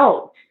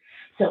out.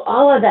 So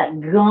all of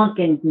that gunk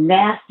and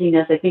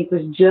nastiness, I think,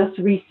 was just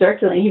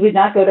recirculating. He would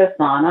not go to a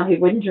sauna. He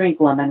wouldn't drink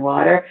lemon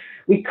water.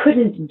 We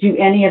couldn't do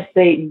any of,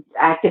 say,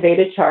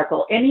 activated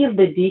charcoal, any of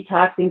the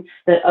detoxing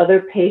that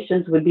other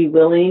patients would be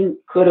willing,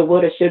 coulda,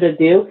 woulda, shoulda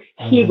do.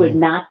 He would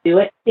not do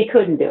it. He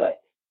couldn't do it.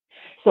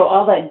 So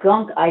all that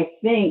gunk, I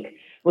think,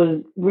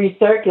 was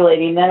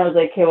recirculating. Then it was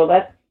like, okay, well,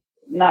 that's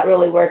not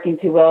really working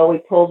too well. We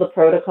pulled the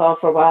protocol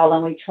for a while,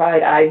 and we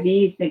tried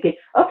IVs, thinking,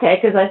 okay,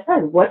 because I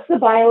said, what's the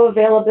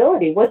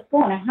bioavailability? What's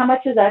going on? How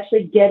much is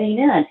actually getting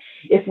in?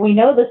 If we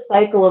know the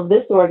cycle of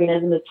this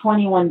organism is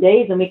 21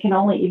 days and we can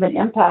only even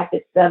impact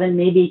it 7,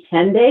 maybe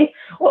 10 days,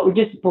 well, we're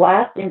just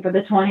blasting for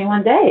the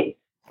 21 days.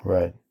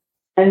 Right.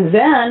 And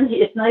then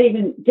it's not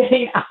even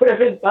getting out of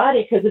his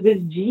body because of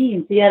his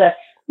genes. He had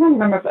I don't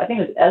remember, I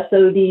think it was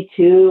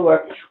SOD2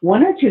 or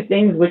one or two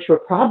things which were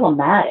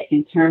problematic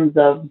in terms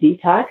of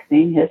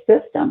detoxing his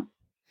system.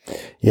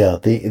 Yeah,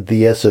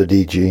 the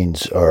SOD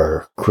genes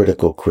are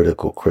critical,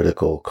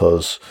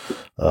 because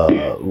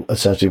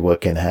essentially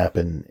what can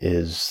happen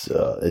is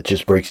it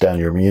just breaks down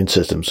your immune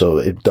system, so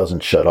it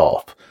doesn't shut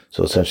off.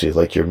 So essentially,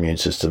 like your immune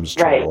system's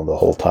struggling the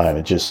whole time.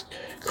 It just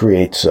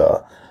creates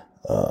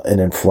an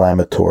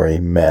inflammatory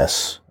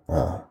mess.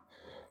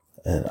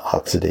 And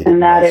oxidative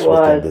mess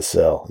within the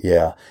cell.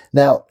 Yeah.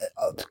 Now,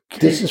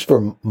 this is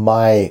from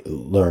my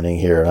learning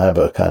here, and I have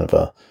a kind of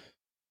a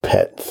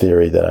pet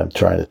theory that I'm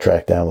trying to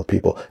track down with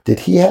people. Did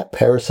he have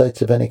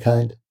parasites of any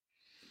kind?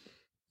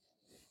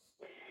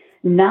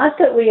 Not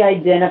that we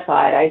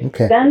identified. I did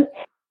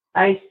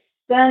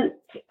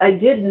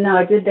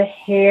the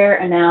hair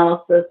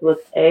analysis with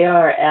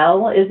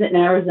ARL. Is it in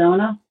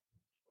Arizona?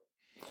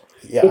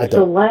 Yeah, it's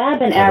a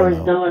lab in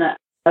Arizona.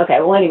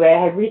 Okay, well, anyway,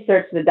 I had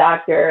researched the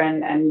doctor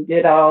and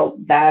did all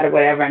that or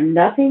whatever, and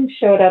nothing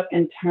showed up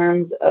in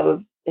terms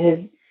of his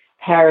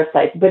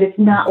parasites. But it's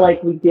not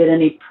like we did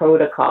any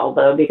protocol,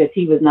 though, because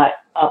he was not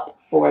up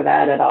for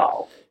that at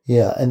all.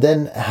 Yeah, and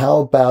then how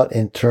about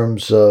in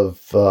terms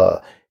of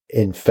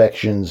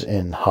infections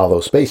in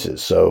hollow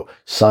spaces? So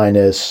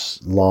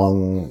sinus,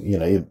 lung,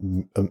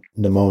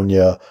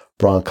 pneumonia,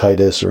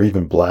 bronchitis, or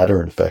even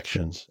bladder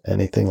infections,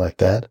 anything like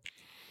that?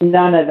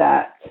 None of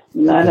that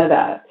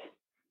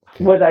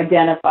was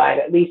identified,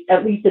 at least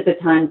at the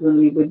times when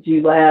we would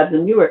do labs.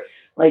 And you were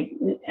like,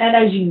 and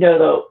as you know,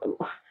 though,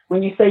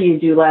 when you say you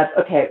do labs,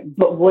 okay,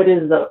 but what's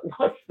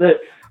the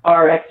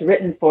RX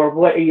written for?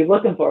 What are you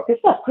looking for? Because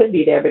stuff could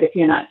be there, but if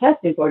you're not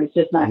testing for it, it's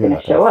just not going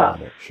to show up.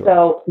 Sure.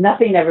 So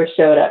nothing ever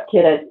showed up.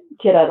 Kid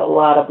had a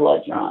lot of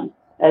blood drawn,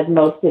 as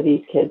most of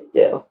these kids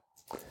do.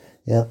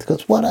 Yeah,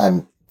 because what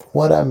I'm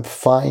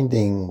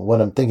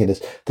thinking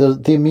is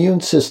the immune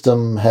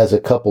system has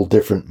a couple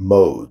different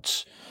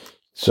modes.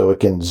 So it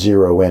can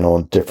zero in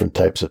on different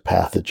types of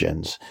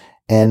pathogens.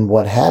 And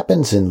what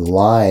happens in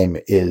Lyme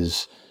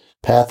is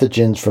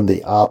pathogens from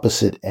the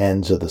opposite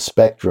ends of the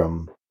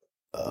spectrum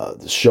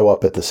show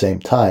up at the same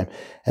time.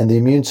 And the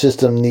immune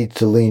system needs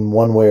to lean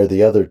one way or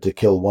the other to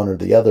kill one or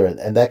the other.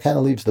 And that kind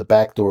of leaves the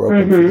back door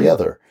open for the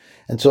other.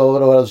 And so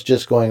what I was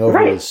just going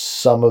over is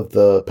some of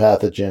the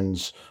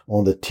pathogens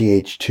on the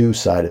Th2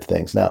 side of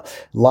things. Now,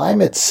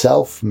 Lyme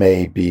itself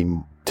may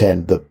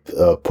tend to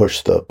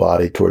push the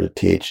body toward a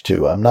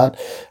Th2.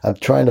 I'm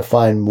trying to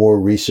find more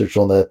research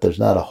on that. There's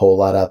not a whole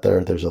lot out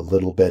there. There's a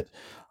little bit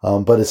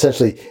But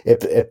essentially,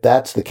 if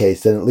that's the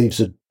case, then it leaves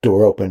the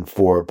door open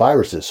for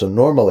viruses. So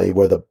normally,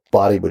 where the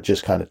body would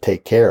just kind of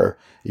take care,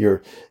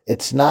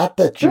 it's not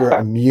that you're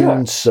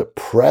immune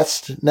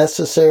suppressed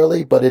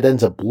necessarily, but it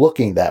ends up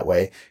looking that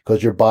way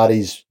because your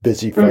body's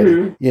busy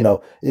fighting.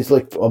 It's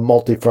like a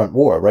multi-front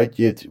war, right?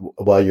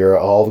 While you're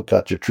all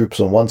got your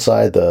troops on one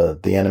side, the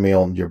enemy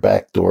on your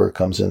back door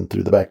comes in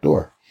through the back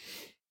door.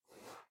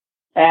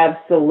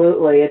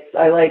 Absolutely.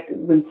 I like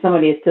when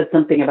somebody said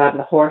something about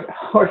the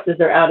horses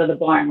are out of the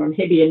barn, where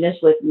maybe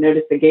initially you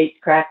notice the gates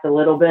cracked a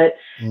little bit,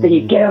 then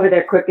you get over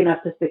there quick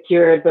enough to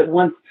secure it. But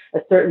once a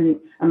certain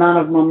amount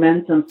of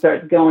momentum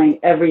starts going,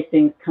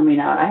 everything's coming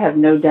out. I have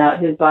no doubt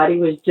his body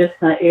was just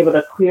not able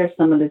to clear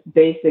some of this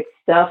basic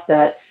stuff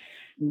that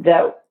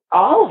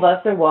all of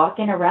us are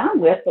walking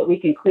around with, but we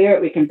can clear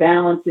it, we can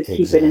balance it,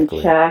 keep it in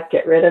check,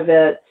 get rid of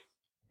it.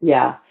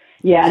 Yeah.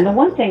 Yeah, and the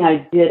one thing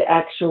I did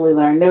actually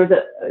learn, there was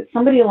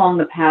somebody along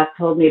the path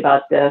told me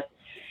about this,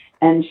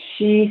 and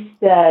she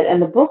said, and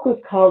the book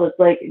was called, it's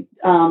like,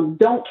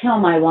 Don't Kill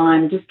My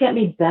Lyme, Just Get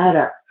Me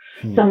Better.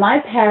 So my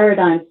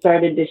paradigm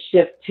started to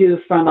shift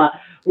from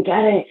we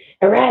got to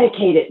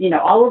eradicate it,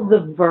 all of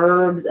the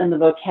verbs and the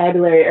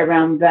vocabulary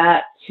around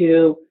that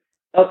to,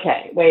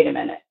 okay, wait a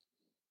minute.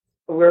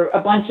 We're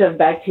a bunch of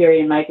bacteria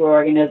and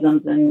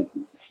microorganisms and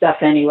stuff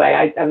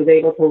anyway. I was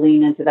able to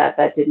lean into that.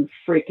 That didn't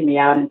freak me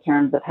out in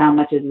terms of how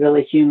much is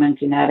really human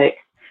genetic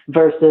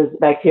versus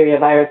bacteria,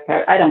 virus.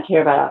 I don't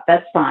care about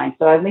that. That's fine.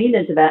 So I leaned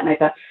into that and I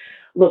thought,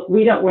 look,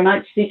 we're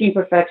not seeking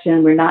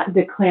perfection. We're not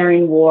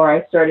declaring war.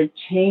 I started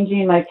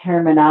changing my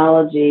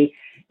terminology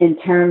in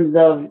terms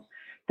of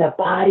the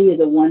body is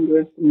a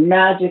wondrous,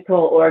 magical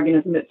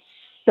organism. It's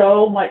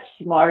so much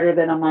smarter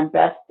than on my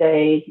best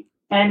day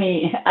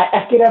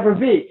I could ever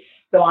be.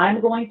 So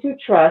I'm going to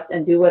trust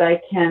and do what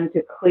I can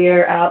to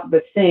clear out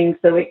the thing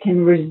so it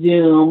can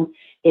resume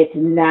its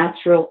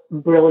natural,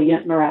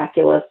 brilliant,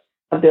 miraculous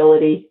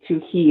ability to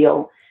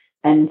heal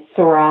and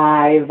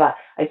thrive.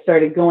 I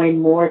started going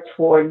more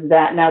towards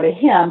that. Now to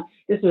him,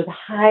 this was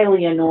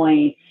highly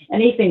annoying.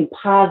 Anything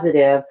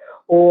positive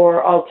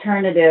or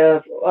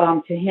alternative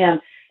to him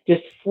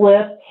just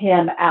flipped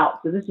him out.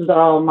 So this was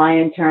all my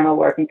internal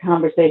work and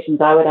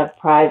conversations I would have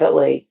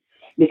privately,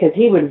 because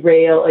he would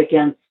rail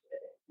against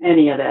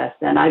any of this.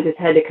 And I just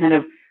had to kind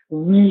of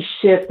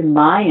reshift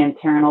my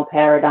internal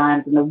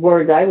paradigms and the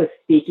words I was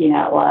speaking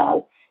out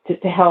loud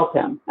to help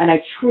him. And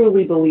I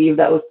truly believe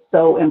that was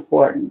so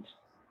important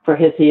for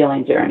his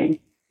healing journey.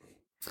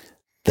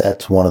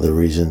 That's one of the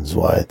reasons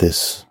why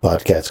this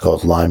podcast is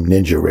called Lyme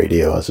Ninja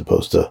Radio as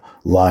opposed to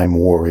Lyme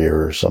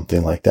Warrior or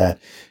something like that,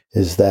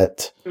 is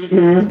that,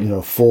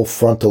 full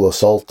frontal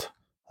assault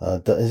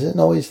isn't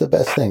always the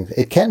best thing.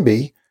 It can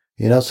be.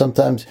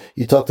 Sometimes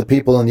you talk to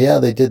people and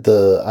they did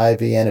the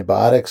IV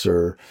antibiotics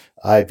or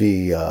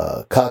IV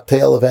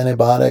cocktail of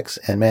antibiotics,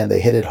 and man,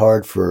 they hit it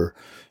hard for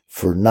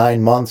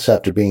 9 months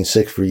after being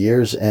sick for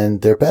years,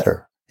 and they're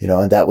better,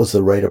 and that was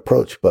the right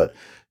approach. But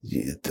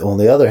on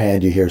the other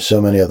hand, you hear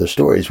so many other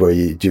stories where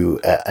you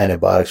do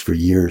antibiotics for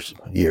years,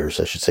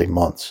 I should say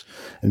months,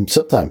 and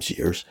sometimes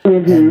years.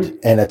 And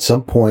at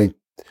some point,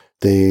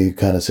 they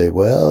kind of say,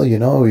 well,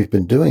 we've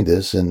been doing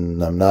this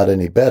and I'm not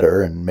any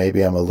better. And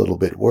maybe I'm a little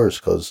bit worse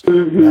because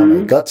now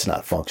my gut's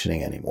not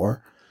functioning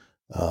anymore.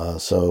 Now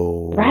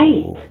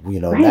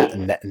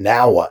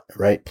what,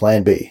 right?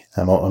 Plan B.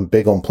 I'm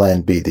big on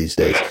plan B these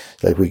days.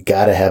 Like we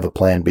got to have a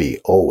plan B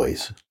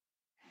always.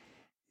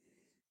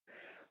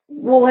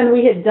 Well, when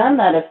we had done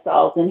that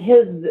assault and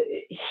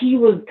he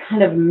was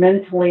kind of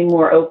mentally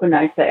more open.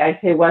 I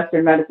say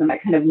Western medicine,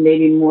 that kind of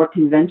maybe more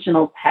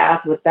conventional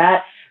path with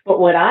that. But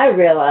what I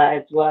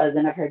realized was,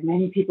 and I've heard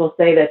many people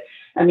say that,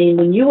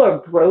 when you are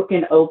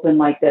broken open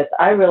like this,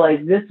 I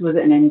realized this was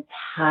an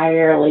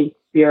entirely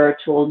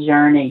spiritual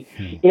journey.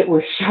 It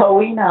was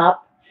showing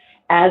up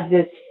as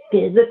this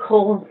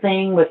physical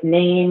thing with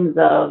names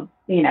of,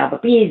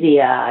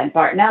 Babesia and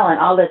Bartonella and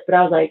all this. But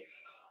I was like,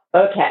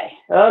 okay,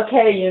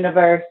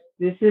 universe,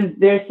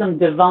 there's some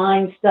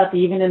divine stuff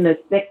even in this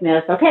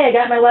sickness. Okay, I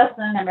got my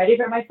lesson. I'm ready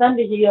for my son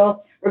to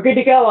heal. We're good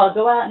to go. I'll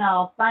go out and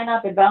I'll sign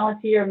up and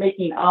volunteer,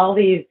 making all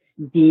these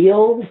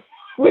deals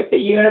with the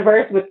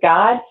universe, with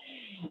God.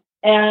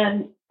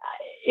 And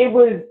it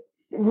was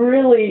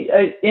really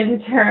an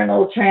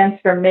internal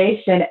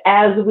transformation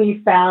as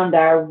we found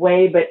our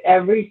way. But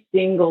every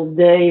single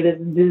day, this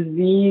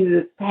disease,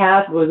 this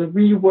path was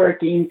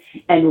reworking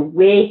and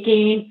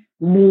waking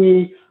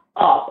me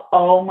up.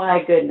 Oh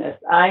my goodness.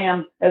 I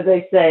am, as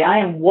I say, I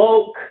am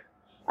woke.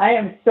 I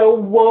am so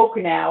woke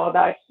now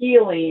about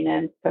healing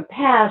and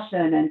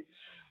compassion and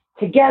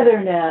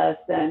togetherness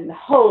and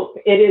hope.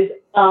 It is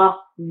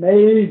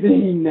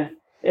amazing.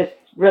 It's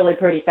really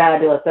pretty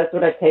fabulous. That's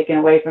what I've taken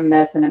away from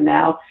this, and I'm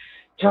now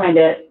trying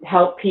to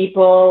help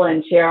people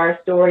and share our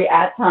story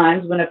at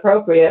times when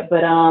appropriate,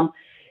 but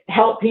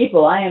help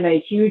people. I am a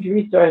huge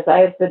resource. I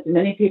have said to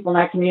many people in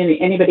our community,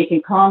 anybody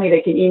can call me,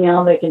 they can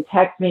email, they can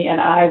text me,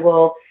 and I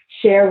will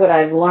share what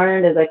I've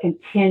learned as I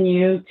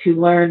continue to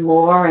learn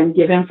more and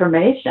give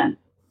information.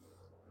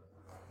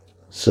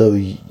 So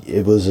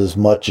it was as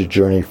much a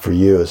journey for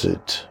you as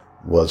it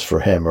was for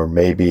him, or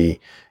maybe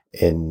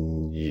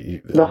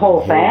the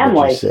whole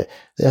family.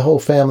 The whole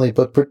family,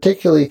 but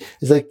particularly,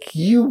 it's like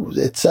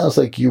it sounds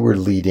like you were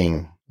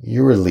leading.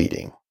 You were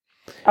leading.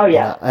 Oh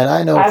yeah. And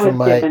I know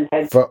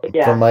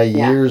from my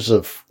years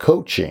of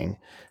coaching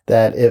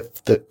that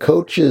if the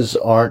coaches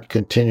aren't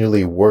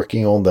continually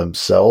working on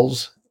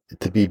themselves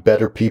to be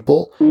better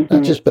people,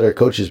 not just better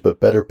coaches, but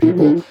better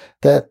people,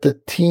 that the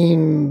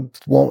team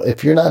won't,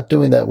 if you're not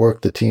doing that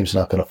work, the team's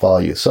not going to follow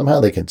you. Somehow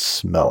they can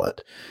smell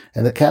it.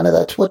 And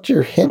that's what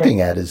you're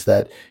hinting at, is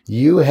that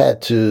you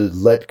had to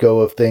let go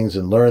of things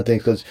and learn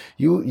things, because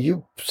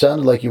you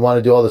sounded like you want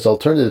to do all this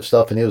alternative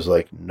stuff. And he was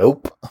like,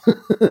 nope,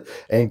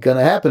 ain't going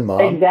to happen,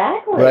 Mom.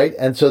 Exactly. Right.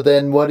 And so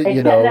then do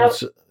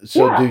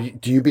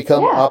you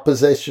become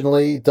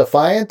oppositionally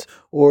defiant,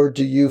 or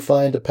do you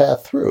find a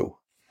path through?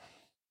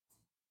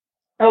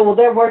 Oh, well,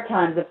 there were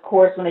times, of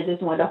course, when I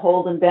just wanted to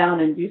hold him down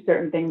and do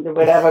certain things or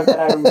whatever, but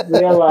I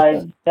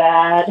realized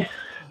that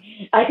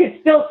I could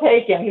still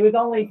take him. He was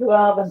only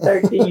 12 and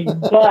 13,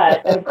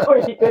 but, of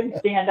course, he couldn't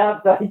stand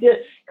up, so I did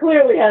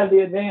clearly have the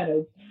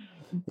advantage.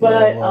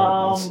 But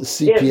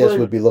CPS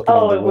would be looking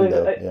in the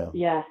window.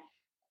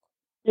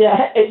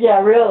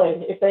 Yeah,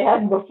 really. If they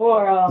hadn't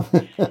before,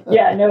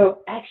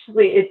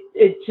 actually,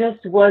 it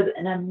just was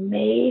an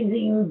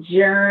amazing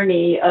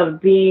journey of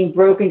being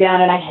broken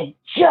down, and I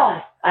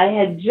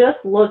had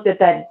just looked at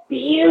that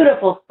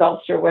beautiful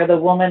sculpture where the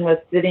woman was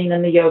sitting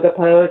in the yoga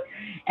pose,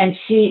 and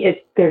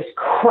there's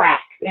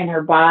cracks in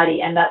her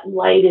body, and that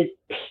light is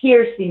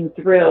piercing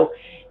through,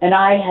 and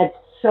I had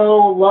so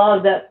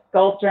loved that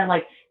sculpture. I'm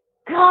like,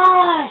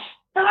 gosh,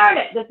 darn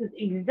it, this is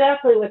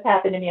exactly what's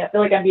happened to me. I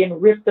feel like I'm being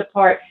ripped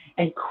apart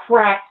and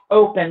cracked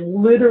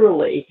open,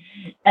 literally.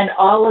 And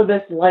all of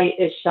this light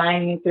is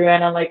shining through.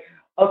 And I'm like,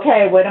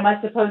 okay, what am I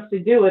supposed to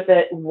do with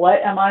it?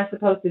 What am I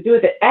supposed to do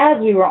with it? As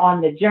we were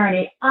on the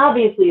journey,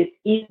 obviously it's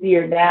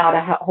easier now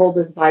to hold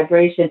this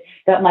vibration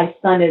that my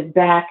son is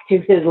back to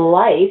his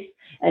life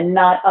and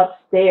not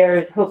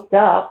upstairs hooked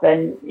up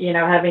and,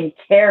 having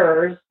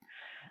terrors.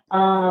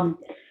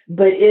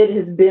 But it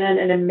has been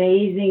an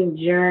amazing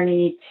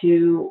journey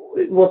to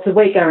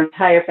wake our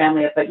entire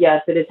family up. But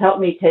yes, it has helped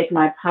me take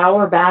my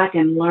power back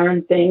and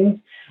learn things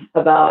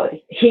about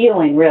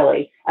healing,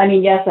 really. I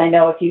mean, yes, I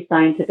know a few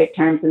scientific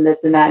terms and this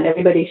and that, and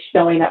everybody's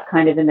showing up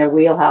kind of in their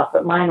wheelhouse.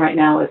 But mine right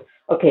now is,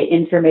 okay,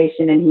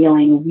 information and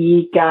healing.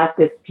 We got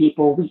this,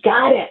 people. We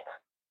got it.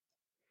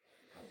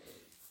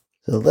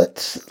 So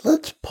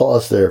let's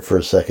pause there for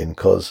a second,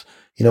 because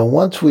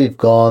once we've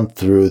gone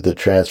through the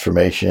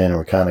transformation and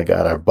we kind of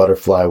got our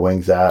butterfly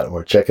wings out and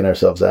we're checking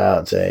ourselves out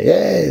and saying,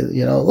 hey,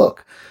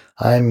 look,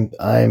 I'm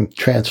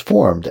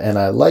transformed and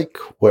I like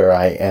where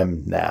I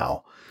am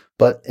now.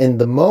 But in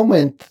the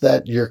moment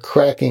that you're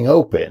cracking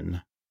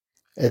open,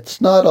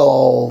 it's not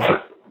all,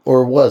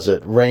 or was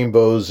it,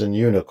 rainbows and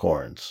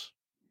unicorns?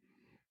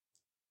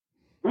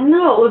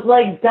 No, it was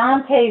like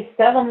Dante's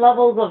 7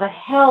 levels of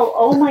hell.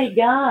 Oh my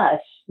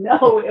gosh.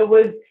 No, it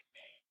was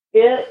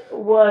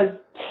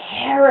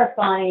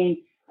terrifying.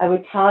 I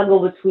would toggle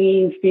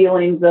between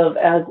feelings of,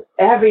 as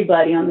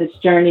everybody on this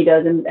journey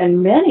does,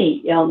 and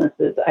many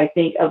illnesses, I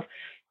think, of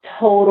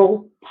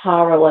total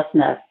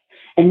powerlessness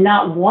and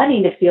not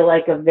wanting to feel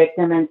like a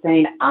victim and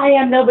saying, I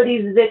am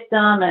nobody's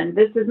victim and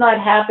this is not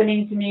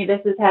happening to me.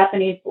 This is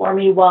happening for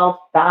me,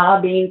 while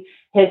sobbing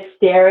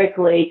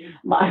hysterically.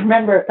 I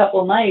remember a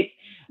couple nights,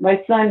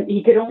 my son,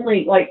 he could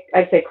only, like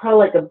I say, crawl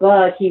like a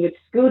bug. He would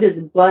scoot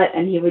his butt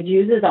and he would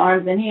use his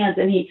arms and hands,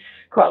 and he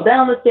crawled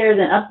down the stairs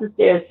and up the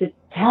stairs to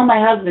tell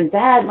my husband,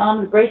 Dad,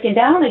 Mom's breaking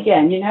down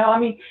again. I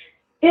mean,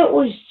 it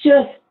was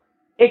just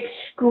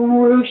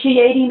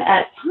excruciating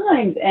at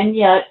times, and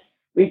yet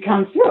we'd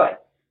come through it.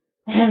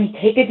 And we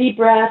take a deep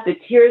breath, the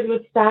tears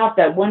would stop,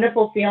 that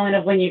wonderful feeling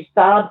of when you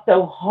sob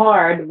so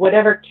hard,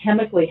 whatever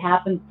chemically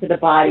happens to the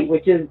body,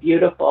 which is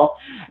beautiful.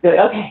 Like,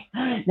 okay,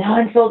 now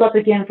I'm filled up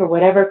again for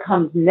whatever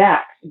comes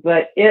next.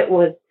 But it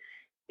was,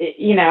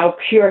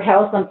 pure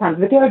hell sometimes.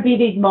 But there would be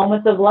these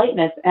moments of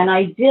lightness. And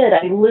I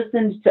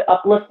listened to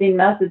uplifting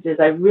messages.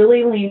 I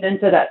really leaned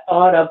into that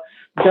thought of,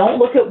 don't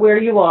look at where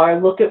you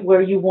are, look at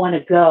where you want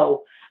to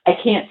go. I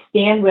can't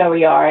stand where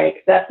we are. I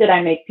accept it.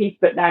 I make peace,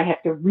 but now I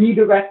have to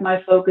redirect my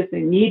focus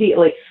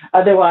immediately.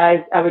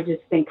 Otherwise, I would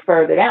just sink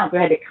further down. So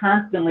I had to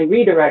constantly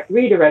redirect.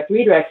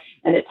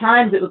 And at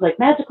times it was like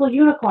magical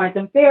unicorns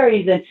and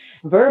fairies and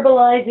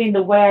verbalizing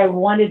the way I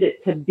wanted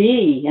it to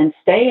be and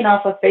staying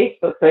off of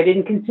Facebook so I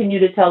didn't continue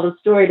to tell the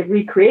story, to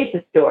recreate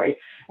the story.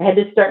 I had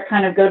to start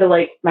go to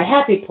like my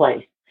happy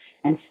place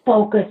and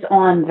focus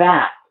on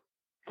that.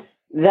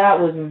 That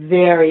was a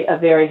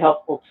very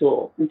helpful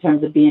tool in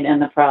terms of being in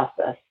the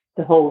process,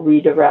 the whole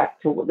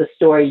redirect to the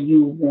story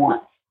you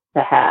want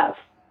to have.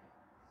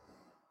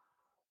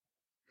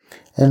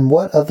 And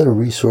what other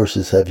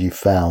resources have you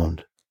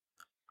found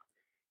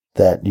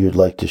that you'd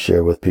like to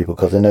share with people?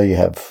 Because I know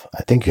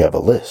I think you have a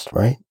list,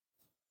 right?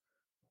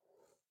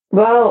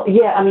 Well,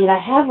 yeah, I mean, I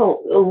have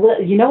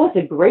what's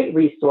a great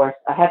resource,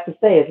 I have to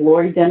say, is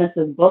Lori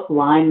Dennis's book,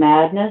 Lyme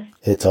Madness.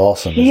 It's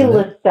awesome, She isn't it?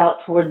 lists out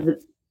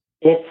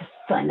it's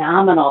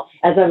phenomenal.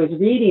 As I was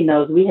reading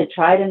those, we had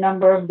tried a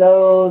number of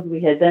those.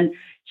 We had then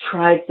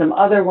tried some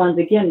other ones,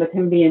 again, with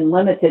him being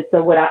limited.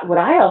 So what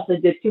I also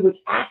did too, which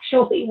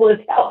actually was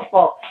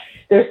helpful,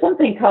 there's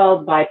something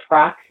called by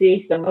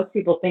proxy. So most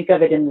people think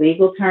of it in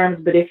legal terms,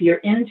 but if you're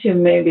into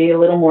maybe a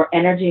little more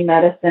energy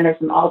medicine or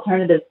some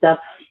alternative stuff,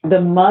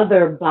 the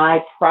mother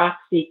by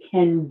proxy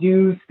can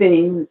do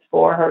things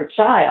for her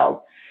child.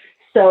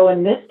 So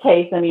in this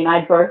case, I mean,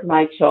 I birthed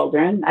my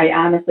children. I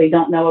honestly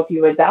don't know if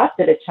you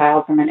adopted a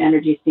child from an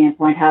energy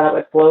standpoint, how that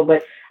would flow,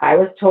 but I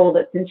was told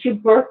that since you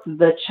birthed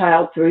the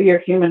child through your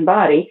human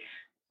body,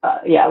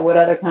 what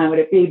other kind would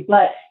it be?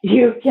 But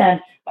you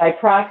can, by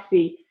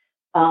proxy,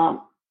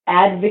 um,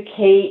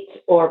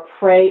 advocate or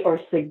pray or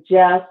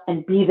suggest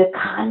and be the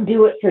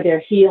conduit for their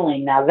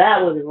healing. Now,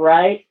 that was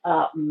right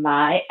up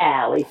my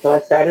alley. So I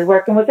started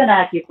working with an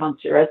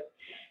acupuncturist.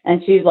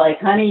 And she's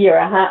like, honey, you're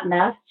a hot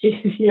mess. She's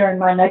here in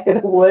my neck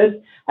of the woods.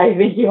 I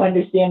think you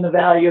understand the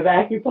value of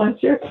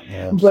acupuncture.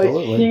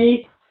 Absolutely. But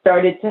she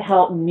started to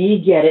help me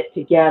get it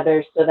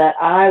together so that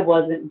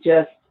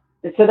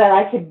so that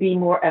I could be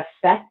more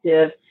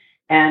effective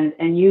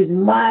and use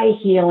my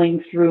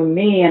healing through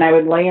me. And I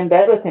would lay in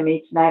bed with him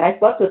each night. I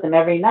slept with him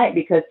every night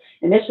because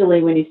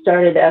initially when he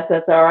started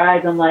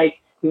SSRIs, I'm like,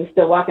 he was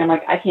still walking. I'm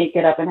like, I can't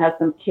get up and have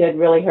some kid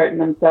really hurting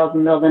themselves in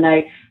the middle of the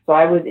night. So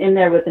I was in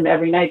there with him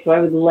every night. So I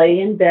would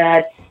lay in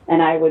bed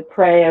and I would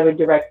pray. I would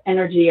direct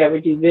energy. I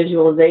would do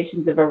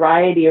visualizations, a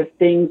variety of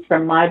things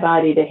from my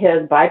body to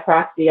his by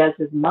proxy as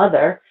his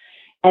mother.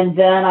 And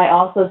then I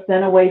also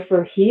sent away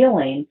for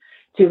healing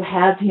to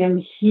have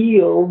him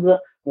healed,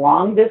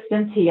 long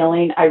distance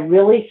healing. I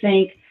really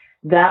think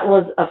that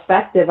was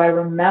effective. I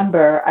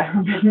remember,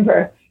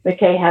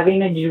 McKay,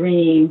 having a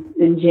dream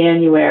in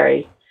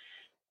January.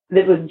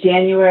 That was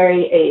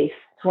January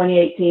 8th,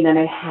 2018, and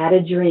I had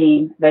a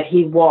dream that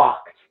he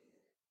walked.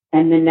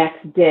 And the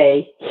next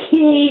day,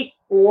 he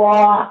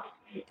walked.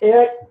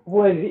 It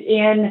was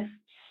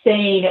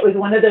insane. It was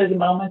one of those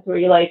moments where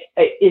you're like,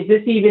 is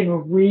this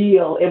even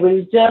real? It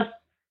was just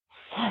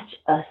such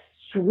a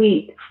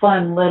sweet,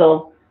 fun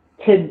little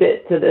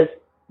tidbit to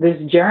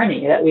this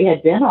journey that we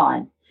had been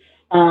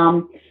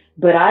on.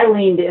 But I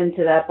leaned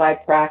into that by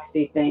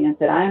proxy thing and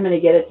said, I'm going to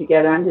get it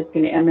together. I'm just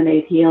going to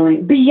emanate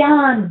healing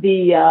beyond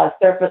the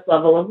surface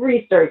level of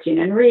researching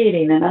and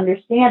reading and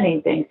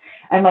understanding things.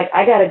 I'm like,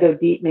 I got to go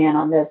deep, man,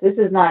 on this.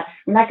 We're not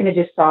going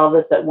to just solve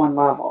this at one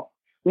level.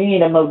 We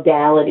need a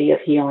modality of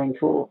healing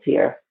tools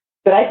here.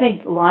 But I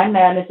think Lyme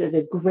Madness is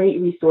a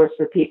great resource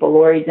for people.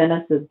 Lori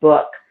Dennis's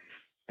book,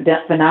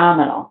 that's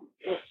phenomenal.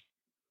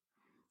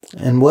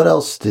 And what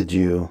did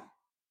you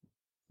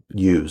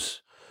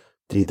use?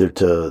 Either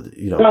to,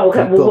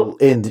 people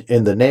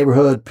in the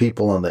neighborhood,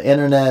 people on the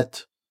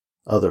internet,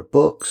 other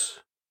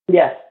books?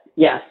 Yes.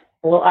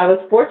 Well, I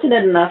was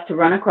fortunate enough to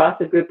run across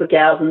a group of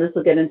gals, and this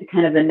will get into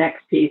kind of the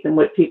next piece and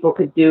what people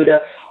could do to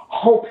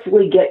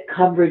hopefully get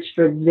coverage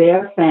for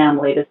their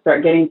family, to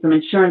start getting some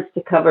insurance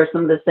to cover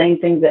some of the same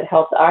things that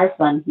helped our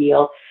son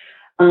heal.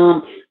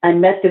 I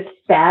met this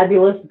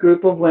fabulous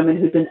group of women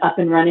who'd been up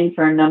and running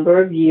for a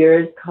number of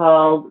years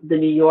called the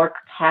New York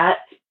PAT,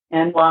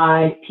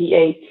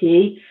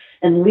 NYPAT.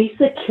 And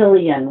Lisa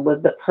Killian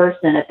was the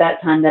person at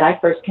that time that I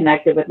first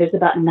connected with. There's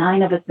about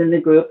 9 of us in the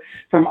group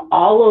from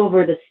all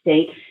over the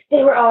state.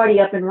 They were already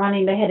up and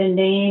running. They had a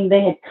name.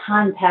 They had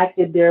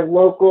contacted their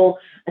local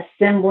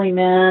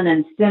assemblymen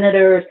and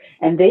senators,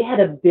 and they had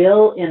a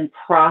bill in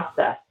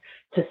process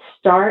to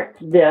start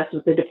this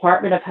with the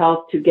Department of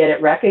Health to get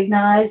it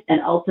recognized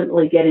and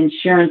ultimately get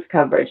insurance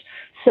coverage.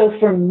 So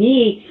for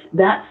me,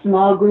 that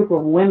small group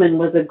of women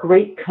was a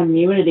great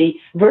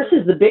community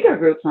versus the bigger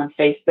groups on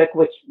Facebook,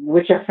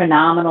 which are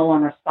phenomenal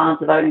and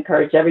responsive. I would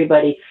encourage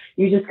everybody.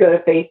 You just go to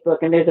Facebook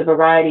and there's a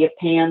variety of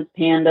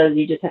pandas.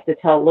 You just have to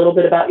tell a little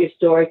bit about your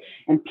story,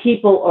 and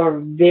people are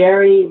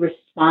very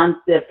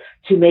responsive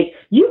to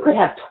you could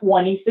have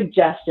 20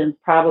 suggestions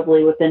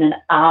probably within an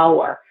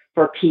hour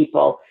for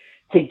people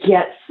to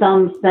get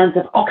some sense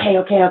of, okay.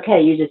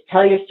 You just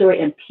tell your story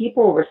and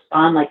people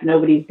respond like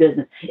nobody's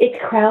business. It's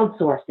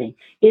crowdsourcing.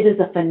 It is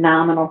a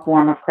phenomenal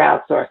form of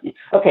crowdsourcing.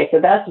 Okay,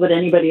 so that's what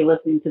anybody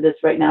listening to this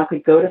right now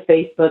could go to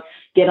Facebook,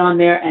 get on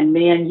there, and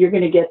man, you're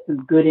going to get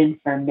some good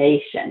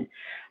information.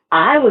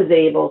 I was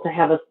able to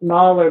have a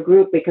smaller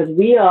group because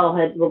they'd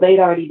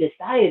already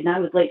decided, and I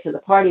was late to the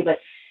party, but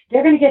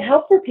they're going to get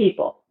help for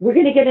people. We're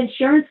going to get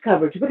insurance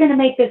coverage. We're going to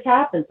make this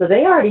happen. So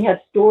they already had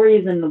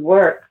stories in the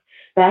works.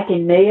 Back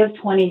in May of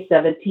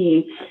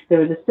 2017, there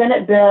was a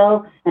Senate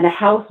bill and a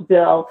House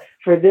bill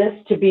for this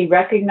to be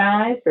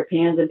recognized, for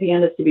PANS and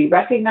PANDAS to be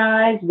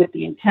recognized, with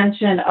the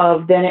intention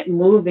of then it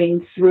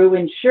moving through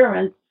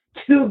insurance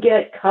to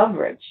get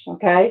coverage,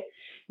 okay?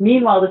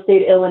 Meanwhile, the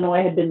state of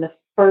Illinois had been the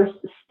first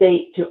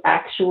state to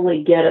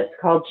actually get, it's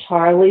called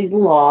Charlie's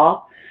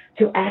Law,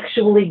 to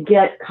actually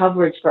get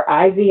coverage for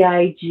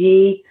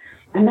IVIG.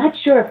 I'm not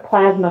sure if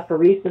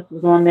plasmapheresis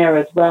was on there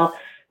as well,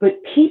 but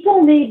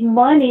people need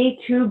money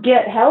to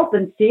get help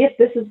and see if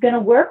this is going to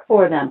work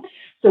for them.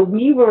 So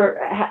we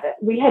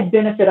had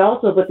benefit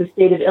also, but the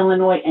state of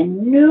Illinois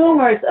and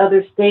numerous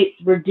other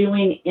states were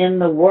doing in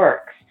the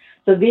works.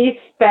 So these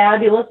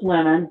fabulous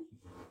women,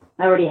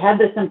 I already had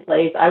this in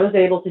place. I was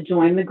able to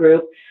join the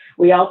group.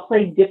 We all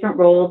played different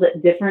roles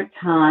at different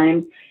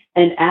times.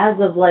 And as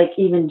of like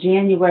even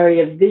January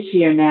of this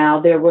year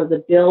now, there was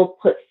a bill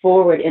put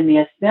forward in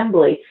the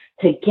assembly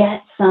to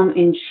get some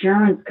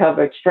insurance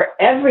coverage for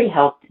every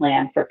health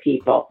plan for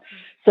people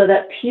so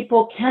that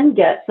people can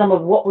get some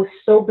of what was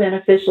so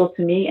beneficial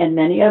to me and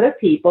many other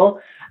people,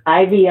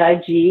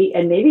 IVIG,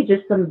 and maybe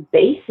just some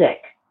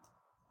basic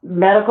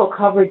medical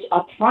coverage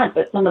up front,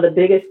 but some of the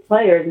biggest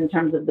players in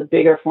terms of the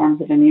bigger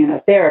forms of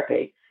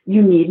immunotherapy.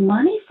 You need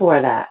money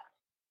for that.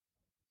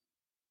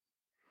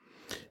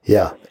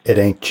 Yeah, it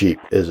ain't cheap,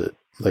 is it?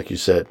 Like you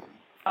said.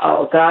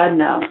 Oh, God,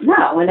 no.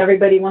 No, and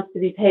everybody wants to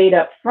be paid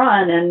up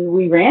front, and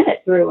we ran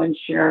it through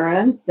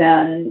insurance,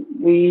 and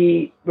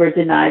we were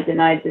denied,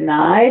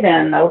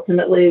 and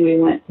ultimately we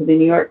went to the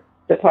New York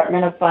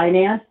Department of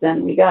Finance,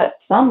 and we got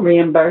some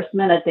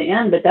reimbursement at the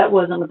end, but that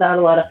wasn't without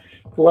a lot of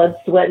blood,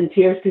 sweat, and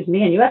tears, because,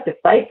 man, you have to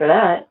fight for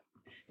that.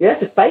 You have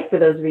to fight for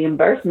those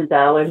reimbursement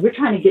dollars. We're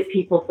trying to get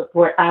people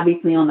support,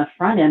 obviously, on the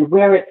front end,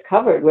 where it's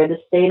covered, where the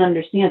state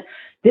understands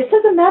this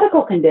is a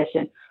medical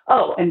condition.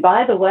 Oh, and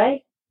by the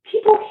way,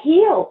 people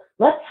heal.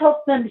 Let's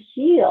help them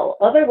heal.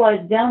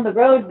 Otherwise, down the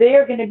road, they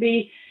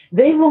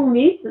will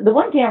need, the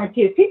one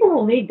guarantee is people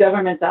will need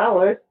government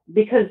dollars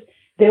because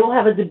they will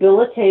have a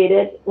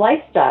debilitated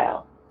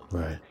lifestyle.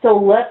 Right. So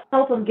let's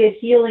help them get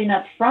healing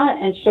up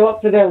front and show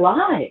up for their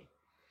lives.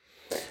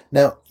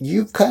 Now,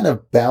 you've kind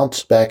of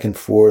bounced back and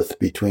forth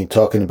between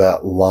talking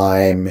about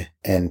Lyme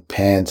and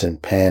PANS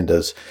and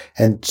PANDAS.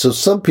 And so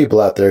some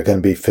people out there are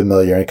going to be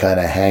familiar and kind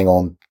of hang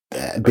on,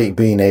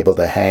 being able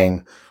to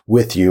hang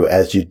with you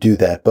as you do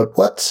that. But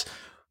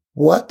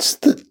what's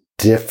the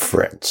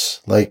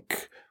difference?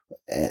 Like,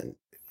 and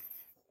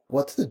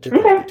what's the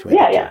difference between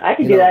the two? Yeah, I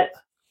can do that.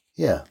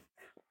 Yeah.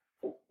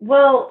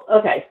 Well,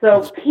 okay,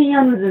 so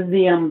PANS is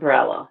the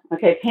umbrella.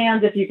 Okay,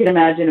 PANS, if you could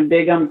imagine a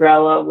big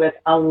umbrella with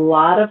a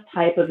lot of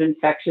type of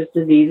infectious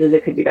diseases.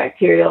 It could be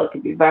bacterial, it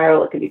could be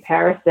viral, it could be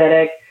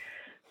parasitic.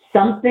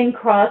 Something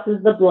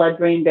crosses the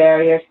blood-brain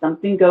barrier,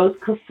 something goes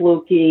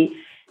kafluky,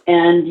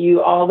 and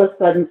you all of a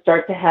sudden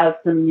start to have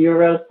some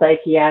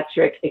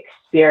neuropsychiatric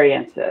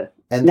experiences.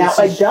 And now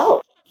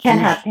adults can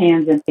have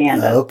PANS and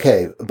PANDAS.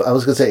 Okay, I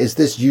was going to say, is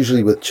this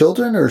usually with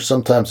children or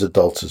sometimes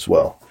adults as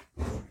well?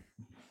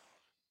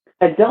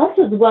 Adults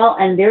as well,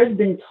 and there's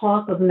been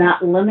talk of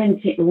not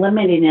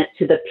limiting it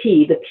to the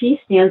P. The P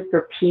stands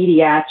for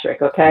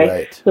pediatric, okay?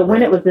 Right, so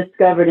when it was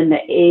discovered in the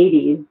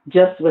 80s,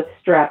 just with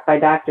strep by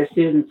Dr.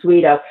 Susan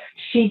Sweeto,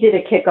 she did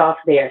a kickoff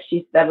there.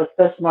 That was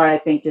so smart, I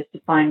think, just to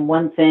find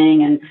one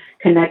thing and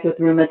connect with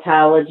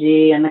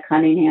rheumatology and the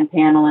Cunningham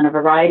panel and a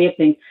variety of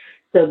things.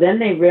 So then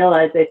they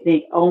realized, I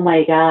think, oh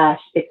my gosh,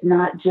 it's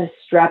not just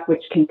strep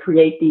which can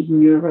create these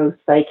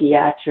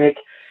neuropsychiatric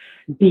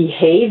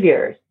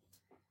behaviors.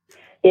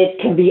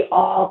 It can be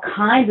all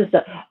kinds of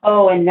stuff.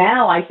 Oh, and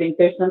now I think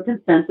there's some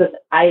consensus.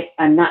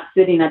 I'm not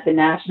sitting at the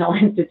National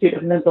Institute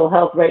of Mental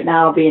Health right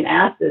now being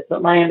asked this,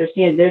 but my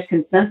understanding, there's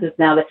consensus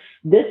now that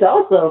this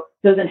also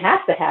doesn't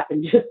have to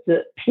happen just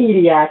to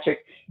pediatrics.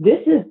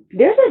 There's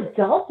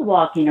adults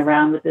walking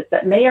around with this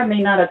that may or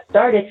may not have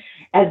started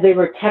as they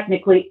were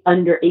technically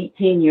under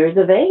 18 years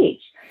of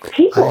age.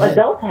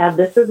 Adults have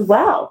this as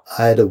well.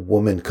 I had a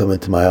woman come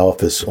into my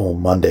office on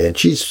Monday, and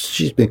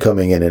she's been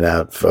coming in and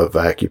out of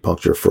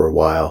acupuncture for a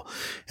while,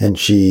 and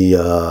she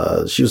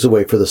was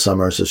away for the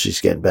summer, so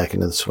she's getting back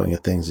into the swing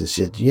of things. And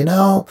she said,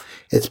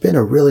 it's been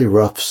a really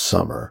rough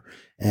summer,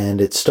 and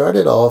it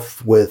started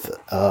off with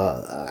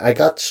I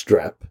got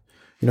strep.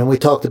 We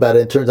talked about it.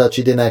 It turns out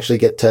she didn't actually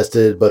get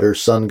tested, but her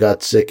son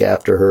got sick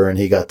after her and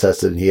he got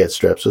tested and he had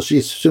strep. So she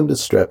assumed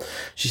it's strep.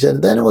 She said,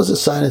 and then it was a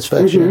sinus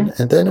infection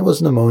and then it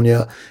was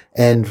pneumonia.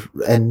 And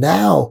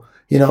now,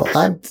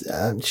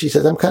 she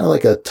said, I'm kind of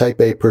like a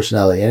type A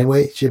personality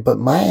anyway. But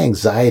my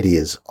anxiety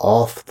is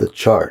off the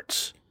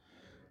charts.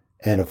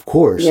 And of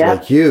course,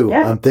 like you,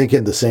 I'm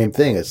thinking the same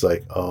thing. It's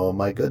like, oh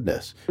my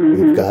goodness,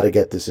 we've got to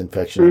get this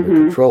infection under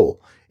control.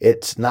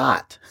 It's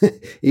not,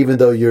 even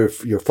though you're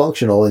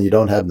functional and you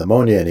don't have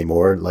pneumonia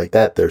anymore like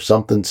that, there's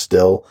something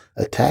still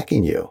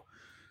attacking you.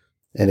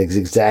 And it's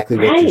exactly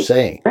what you're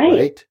saying,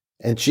 right?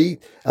 And she,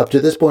 up to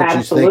this point,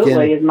 she's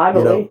thinking,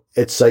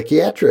 it's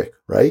psychiatric,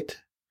 right?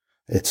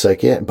 It's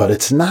psychiatric, but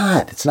it's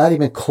not. It's not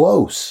even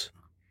close.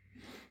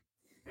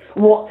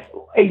 Well,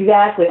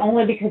 exactly.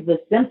 Only because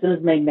the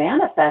symptoms may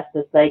manifest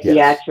as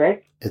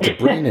psychiatric. Yes. It's a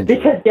brain injury.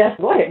 Because guess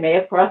what? It may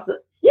have crossed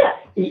the... Yeah,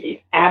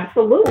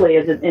 absolutely.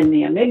 Is it in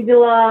the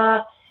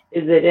amygdala?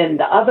 Is it in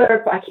the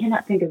other? I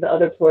cannot think of the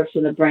other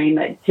portion of the brain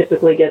that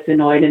typically gets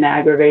annoyed and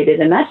aggravated.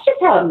 And that's just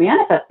how it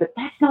manifests, but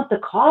that's not the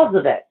cause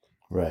of it.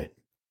 Right.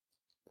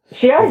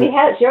 She already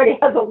has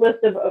a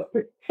list of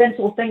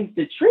potential things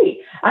to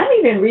treat. I'm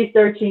even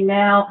researching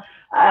now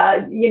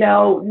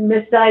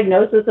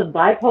misdiagnosis of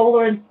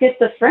bipolar and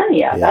schizophrenia.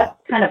 Yeah. That's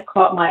kind of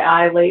caught my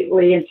eye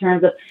lately in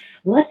terms of,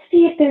 let's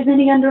see if there's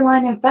any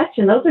underlying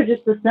infection. Those are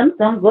just the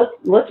symptoms.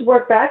 Let's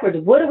work backwards.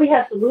 What do we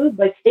have to lose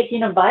by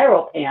taking a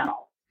viral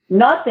panel?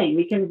 Nothing.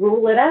 We can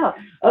rule it out.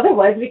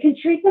 Otherwise, we can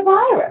treat the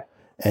virus.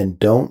 And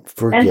don't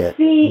forget and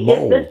see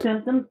mold. if the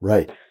symptoms.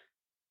 Right.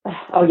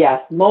 Oh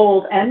yes,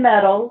 mold and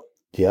metals.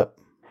 Yep.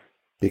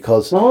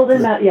 Because mold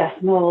and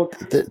mold.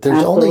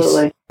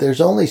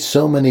 There's only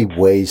so many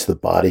ways the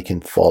body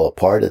can fall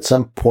apart. At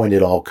some point,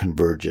 it all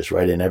converges,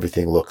 right, and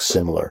everything looks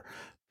similar.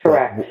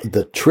 Correct. But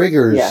the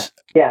triggers,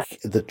 yeah.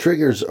 The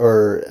triggers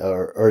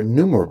are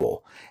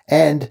innumerable,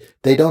 and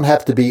they don't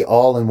have to be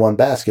all in one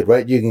basket,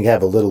 right? You can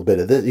have a little bit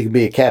of this. You can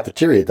be a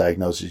cafeteria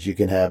diagnosis. You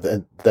can have,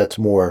 and that's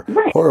more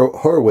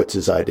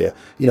Horowitz's idea.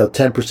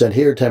 10%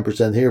 here,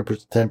 10% here,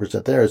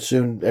 10% there.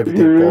 Soon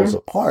everything falls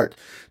apart.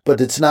 But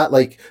it's not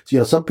like,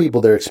 some people,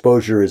 their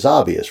exposure is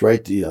obvious,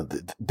 right?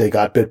 They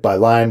got bit by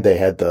Lyme. They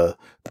had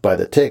by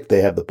the tick,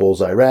 they have the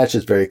bullseye rash.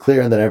 It's very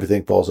clear, and then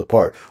everything falls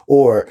apart.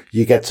 Or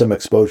you get some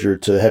exposure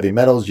to heavy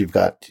metals. You've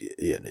got,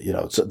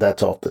 so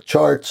that's off the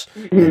charts,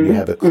 and you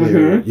have a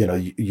clear,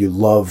 you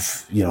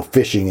love,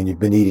 fishing, and you've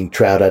been eating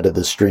trout out of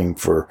the stream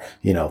for,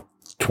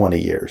 20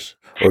 years,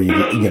 or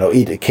you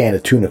eat a can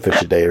of tuna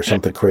fish a day or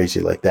something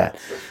crazy like that.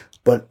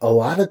 But a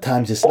lot of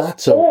times it's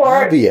not so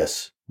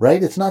obvious,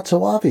 right? It's not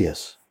so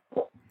obvious.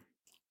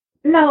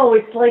 No,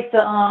 it's like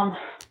the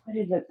what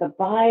is it? The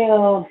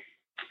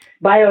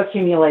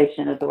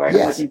bioaccumulation is the word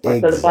I'm looking for.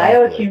 Exactly. So the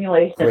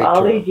bioaccumulation,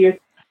 all these years.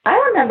 I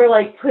remember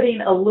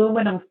putting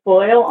aluminum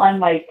foil on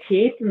my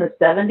teeth in the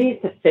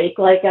 70s to fake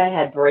like I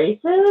had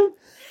braces.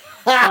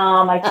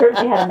 I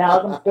certainly had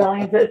amalgam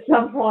fillings at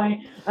some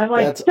point. I'm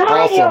like,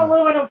 tiny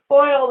aluminum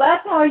foil.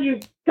 That's how you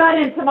got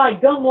into my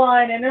gum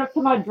line and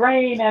into my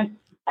brain. And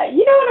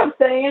you know what I'm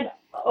saying?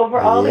 Over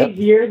all these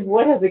years,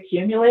 what has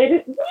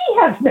accumulated? We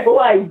have no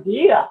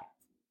idea.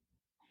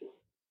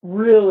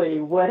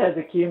 Really, what has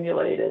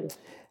accumulated?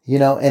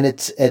 And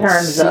it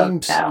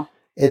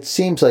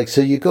seems like, so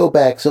you go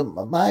back. So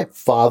my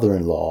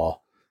father-in-law,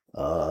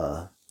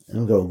 I'm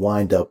going to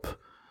wind up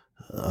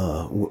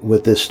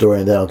with this story,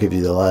 and then I'll give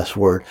you the last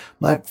word.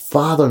 My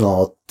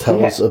father-in-law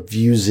tells of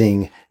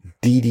using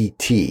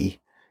DDT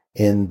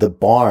in the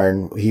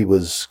barn he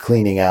was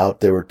cleaning out.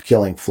 They were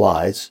killing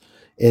flies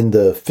in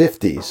the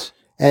 50s,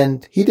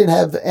 and he didn't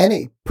have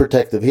any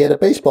protective. He had a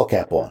baseball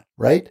cap on,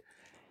 right?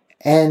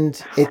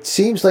 And it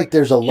seems like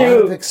there's a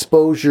lot of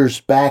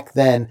exposures back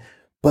then,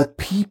 but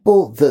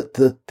people,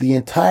 the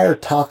entire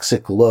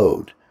toxic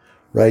load,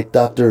 right?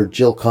 Dr.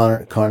 Jill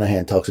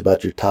Carnahan talks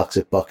about your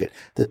toxic bucket.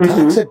 The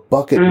toxic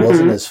bucket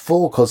wasn't as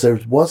full because there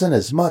wasn't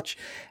as much.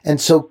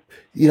 And so,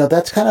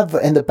 that's kind of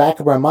in the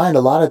back of our mind.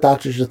 A lot of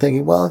doctors are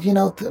thinking, well,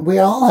 we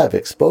all have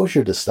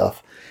exposure to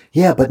stuff.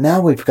 Yeah, but now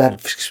we've got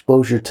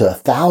exposure to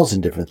 1,000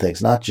 different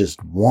things, not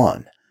just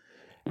one.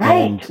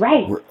 Right.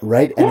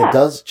 And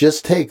it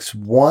just takes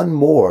one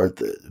more,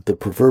 the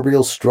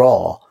proverbial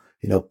straw,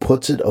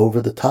 puts it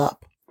over the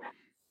top.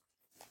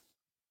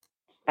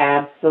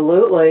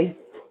 Absolutely.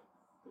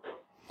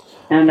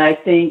 And I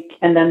think,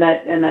 and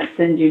that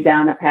sends you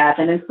down a path.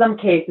 And in some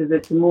cases,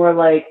 it's more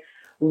like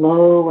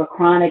low or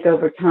chronic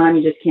over time.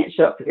 You just can't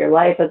show up for your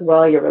life as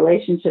well. Your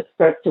relationship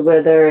starts to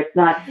wither. It's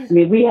not,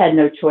 we had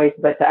no choice,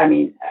 but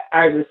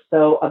ours was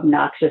so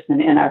obnoxious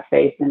and in our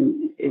face,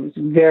 and it was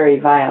very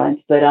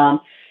violent. But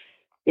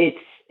it's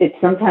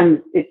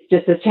sometimes it's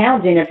just as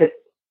challenging if it's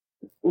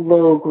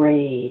low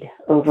grade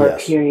over a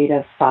period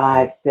of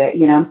 5, 6,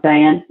 you know what I'm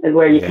saying?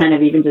 Where you kind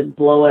of even just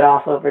blow it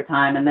off over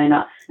time, and then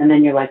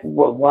you're like,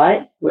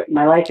 what?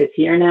 My life is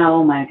here now.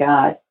 Oh my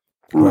God.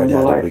 Oh, right.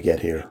 How Lord. did we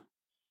get here?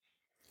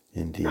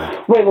 Indeed.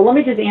 Wait, well, let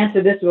me just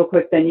answer this real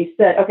quick then. You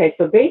said, okay,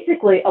 so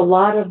basically a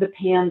lot of the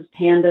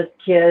pandas,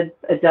 kids,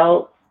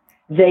 adults,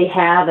 they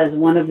have as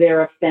one of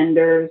their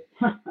offenders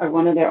or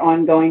one of their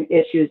ongoing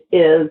issues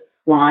is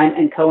Lyme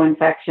and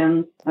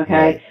co-infections,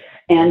 okay,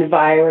 and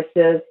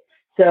viruses.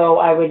 So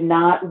I would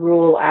not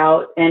rule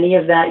out any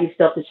of that. You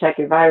still have to check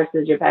your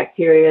viruses, your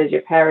bacteria,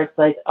 your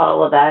parasites,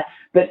 all of that.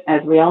 But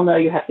as we all know,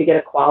 you have to get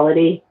a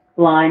quality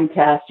Lyme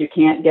test. You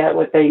can't get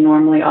what they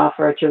normally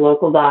offer at your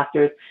local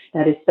doctors.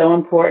 That is so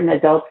important.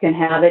 Adults can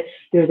have it.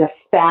 There's a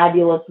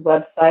fabulous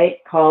website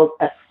called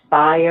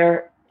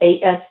Aspire,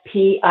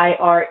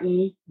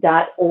 ASPIRE.org.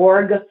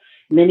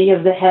 Many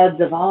of the heads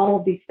of all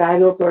of these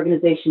fabulous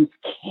organizations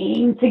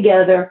came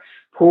together,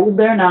 pooled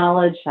their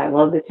knowledge. I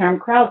love the term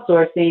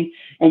crowdsourcing.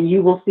 And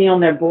you will see on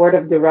their board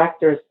of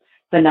directors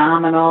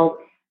phenomenal,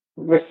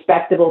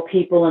 respectable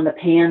people in the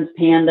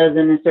pandas,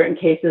 and in certain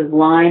cases,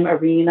 Lyme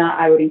arena.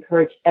 I would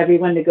encourage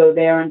everyone to go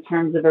there in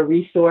terms of a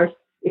resource.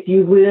 If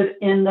you live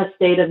in the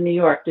state of New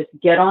York, just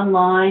get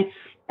online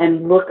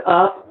and look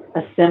up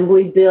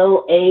Assembly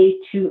Bill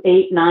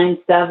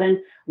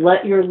A2897.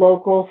 Let your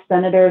local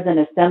senators and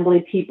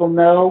assembly people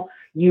know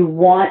you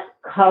want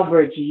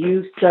coverage.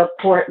 You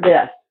support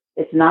this.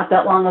 It's not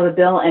that long of a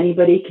bill.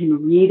 Anybody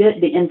can read it.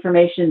 The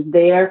information's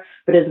there.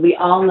 But as we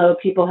all know,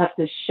 people have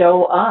to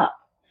show up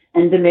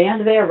and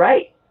demand their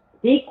rights.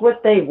 seek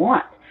what they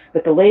want.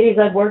 But the ladies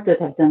I've worked with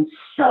have done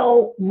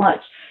so much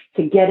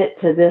to get it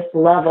to this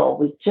level.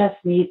 We just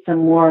need some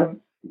more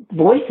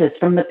voices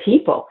from the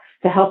people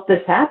to help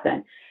this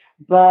happen.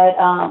 But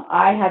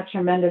I have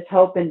tremendous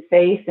hope and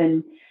faith,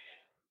 and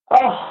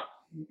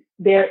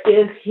there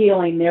is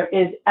healing. There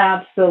is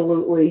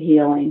absolutely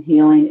healing.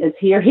 Healing is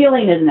here.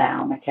 Healing is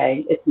now,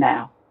 McKay. It's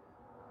now.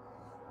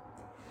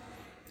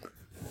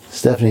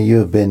 Stephanie, you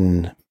have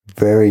been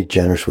very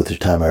generous with your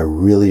time. I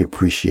really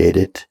appreciate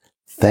it.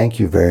 Thank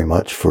you very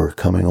much for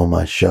coming on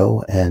my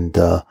show, and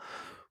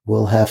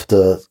we'll have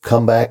to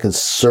come back and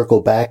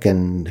circle back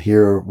and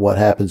hear what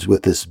happens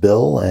with this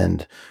bill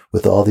and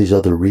with all these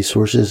other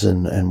resources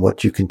and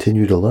what you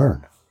continue to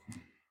learn.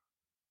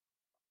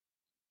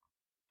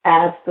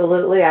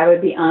 Absolutely. I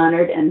would be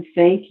honored, and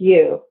thank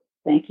you.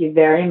 Thank you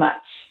very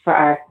much for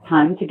our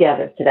time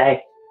together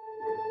today.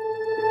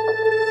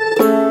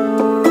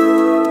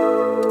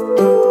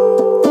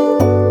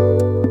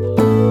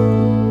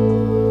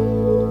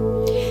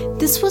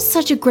 This was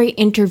such a great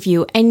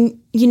interview. And,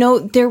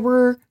 there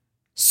were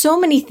so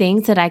many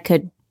things that I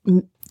could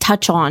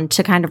touch on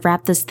to kind of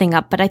wrap this thing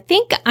up. But I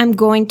think I'm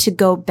going to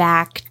go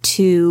back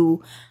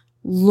to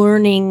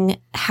learning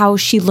how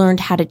she learned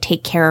how to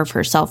take care of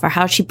herself, or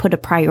how she put a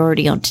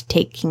priority on to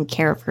taking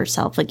care of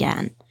herself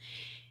again.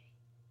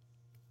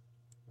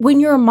 When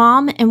you're a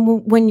mom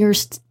and when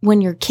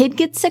your kid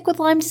gets sick with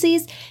Lyme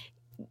disease,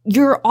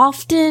 you're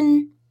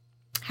often,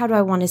 how do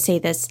I want to say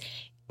this?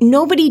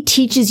 Nobody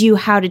teaches you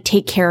how to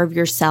take care of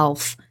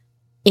yourself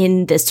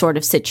in this sort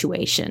of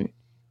situation.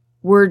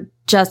 We're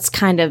just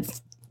kind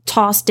of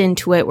tossed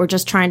into it. We're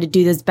just trying to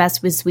do as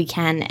best as we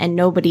can, and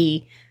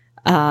nobody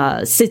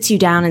sits you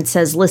down and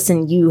says,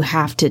 listen, you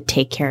have to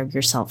take care of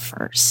yourself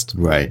first.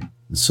 Right.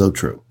 It's so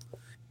true.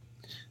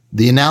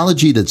 The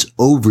analogy that's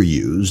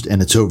overused,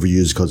 and it's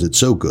overused because it's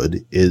so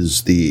good,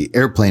 is the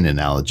airplane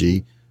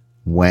analogy.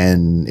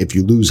 If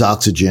you lose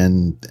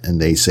oxygen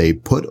and they say,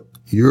 put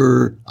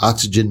your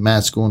oxygen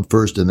mask on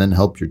first and then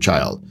help your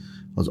child.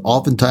 Because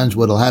oftentimes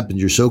what will happen,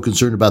 you're so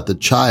concerned about the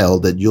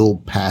child that you'll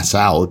pass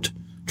out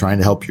trying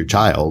to help your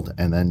child,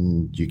 and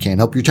then you can't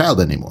help your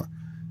child anymore.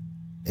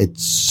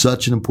 It's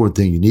such an important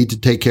thing. You need to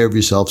take care of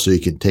yourself so you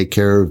can take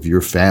care of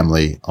your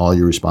family, all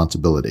your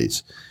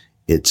responsibilities.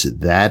 It's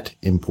that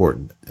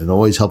important. It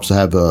always helps to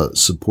have a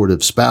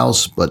supportive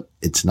spouse, but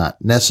it's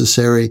not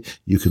necessary.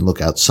 You can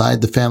look outside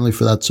the family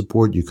for that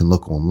support. You can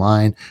look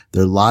online.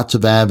 There are lots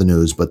of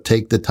avenues, but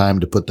take the time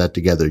to put that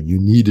together. You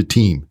need a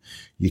team.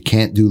 You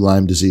can't do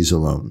Lyme disease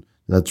alone.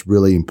 That's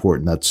really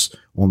important. That's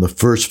on the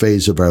first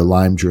phase of our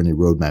Lyme Journey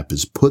Roadmap,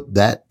 is put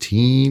that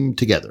team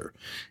together.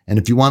 And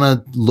if you want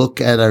to look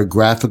at our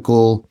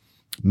graphical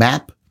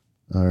map,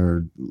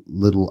 our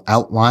little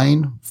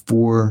outline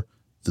for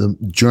the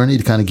journey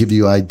to kind of give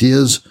you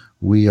ideas,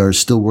 we are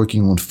still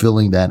working on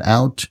filling that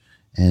out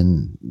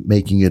and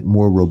making it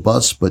more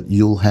robust, but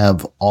you'll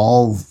have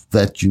all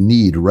that you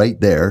need right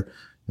there.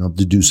 You have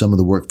to do some of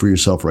the work for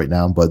yourself right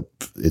now, but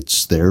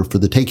it's there for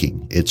the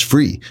taking. It's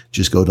free.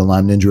 Just go to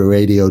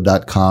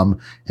LymeNinjaRadio.com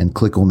and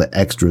click on the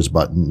extras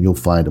button. You'll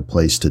find a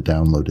place to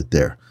download it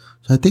there.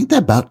 So I think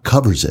that about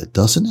covers it,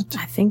 doesn't it?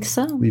 I think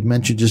so. We've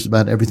mentioned just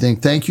about everything.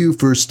 Thank you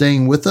for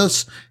staying with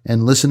us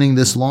and listening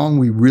this long.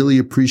 We really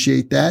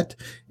appreciate that.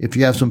 If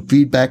you have some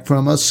feedback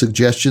from us,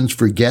 suggestions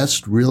for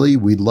guests, really,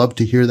 we'd love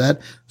to hear that.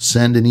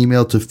 Send an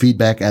email to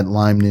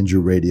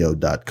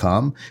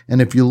feedback@LymeNinjaRadio.com. And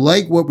if you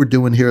like what we're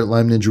doing here at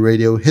Lyme Ninja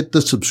Radio, hit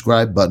the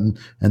subscribe button,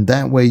 and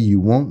that way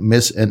you won't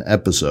miss an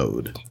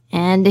episode.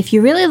 And if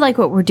you really like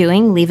what we're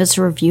doing, leave us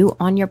a review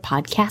on your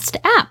podcast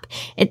app.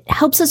 It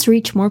helps us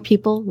reach more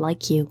people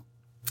like you.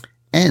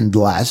 And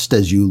last,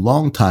 as you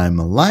longtime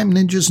Lyme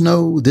Ninjas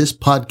know, this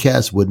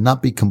podcast would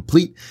not be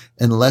complete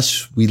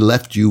unless we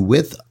left you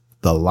with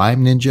the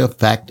Lyme Ninja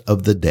Fact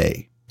of the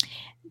Day.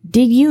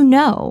 Did you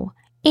know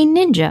a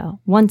ninja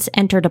once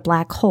entered a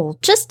black hole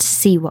just to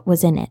see what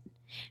was in it?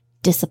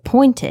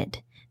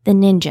 Disappointed, the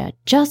ninja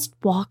just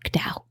walked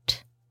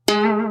out.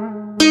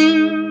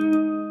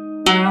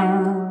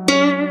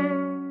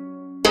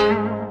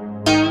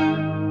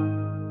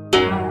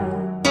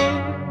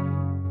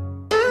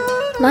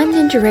 Lyme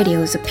Ninja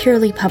Radio is a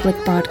purely public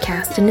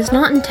broadcast and is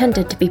not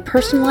intended to be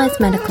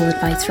personalized medical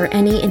advice for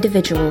any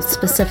individual's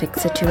specific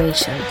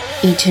situation.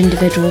 Each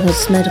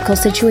individual's medical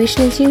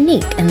situation is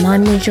unique, and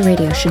Lyme Ninja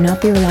Radio should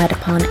not be relied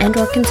upon and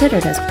or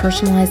considered as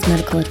personalized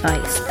medical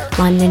advice.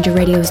 Lyme Ninja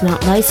Radio is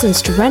not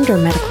licensed to render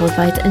medical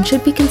advice and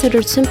should be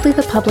considered simply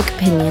the public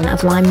opinion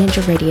of Lyme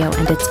Ninja Radio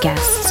and its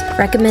guests.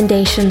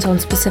 Recommendations on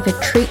specific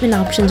treatment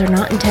options are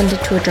not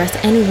intended to address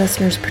any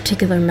listener's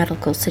particular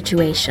medical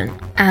situation.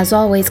 As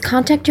always,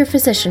 contact your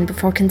physician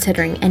before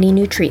considering any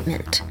new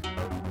treatment.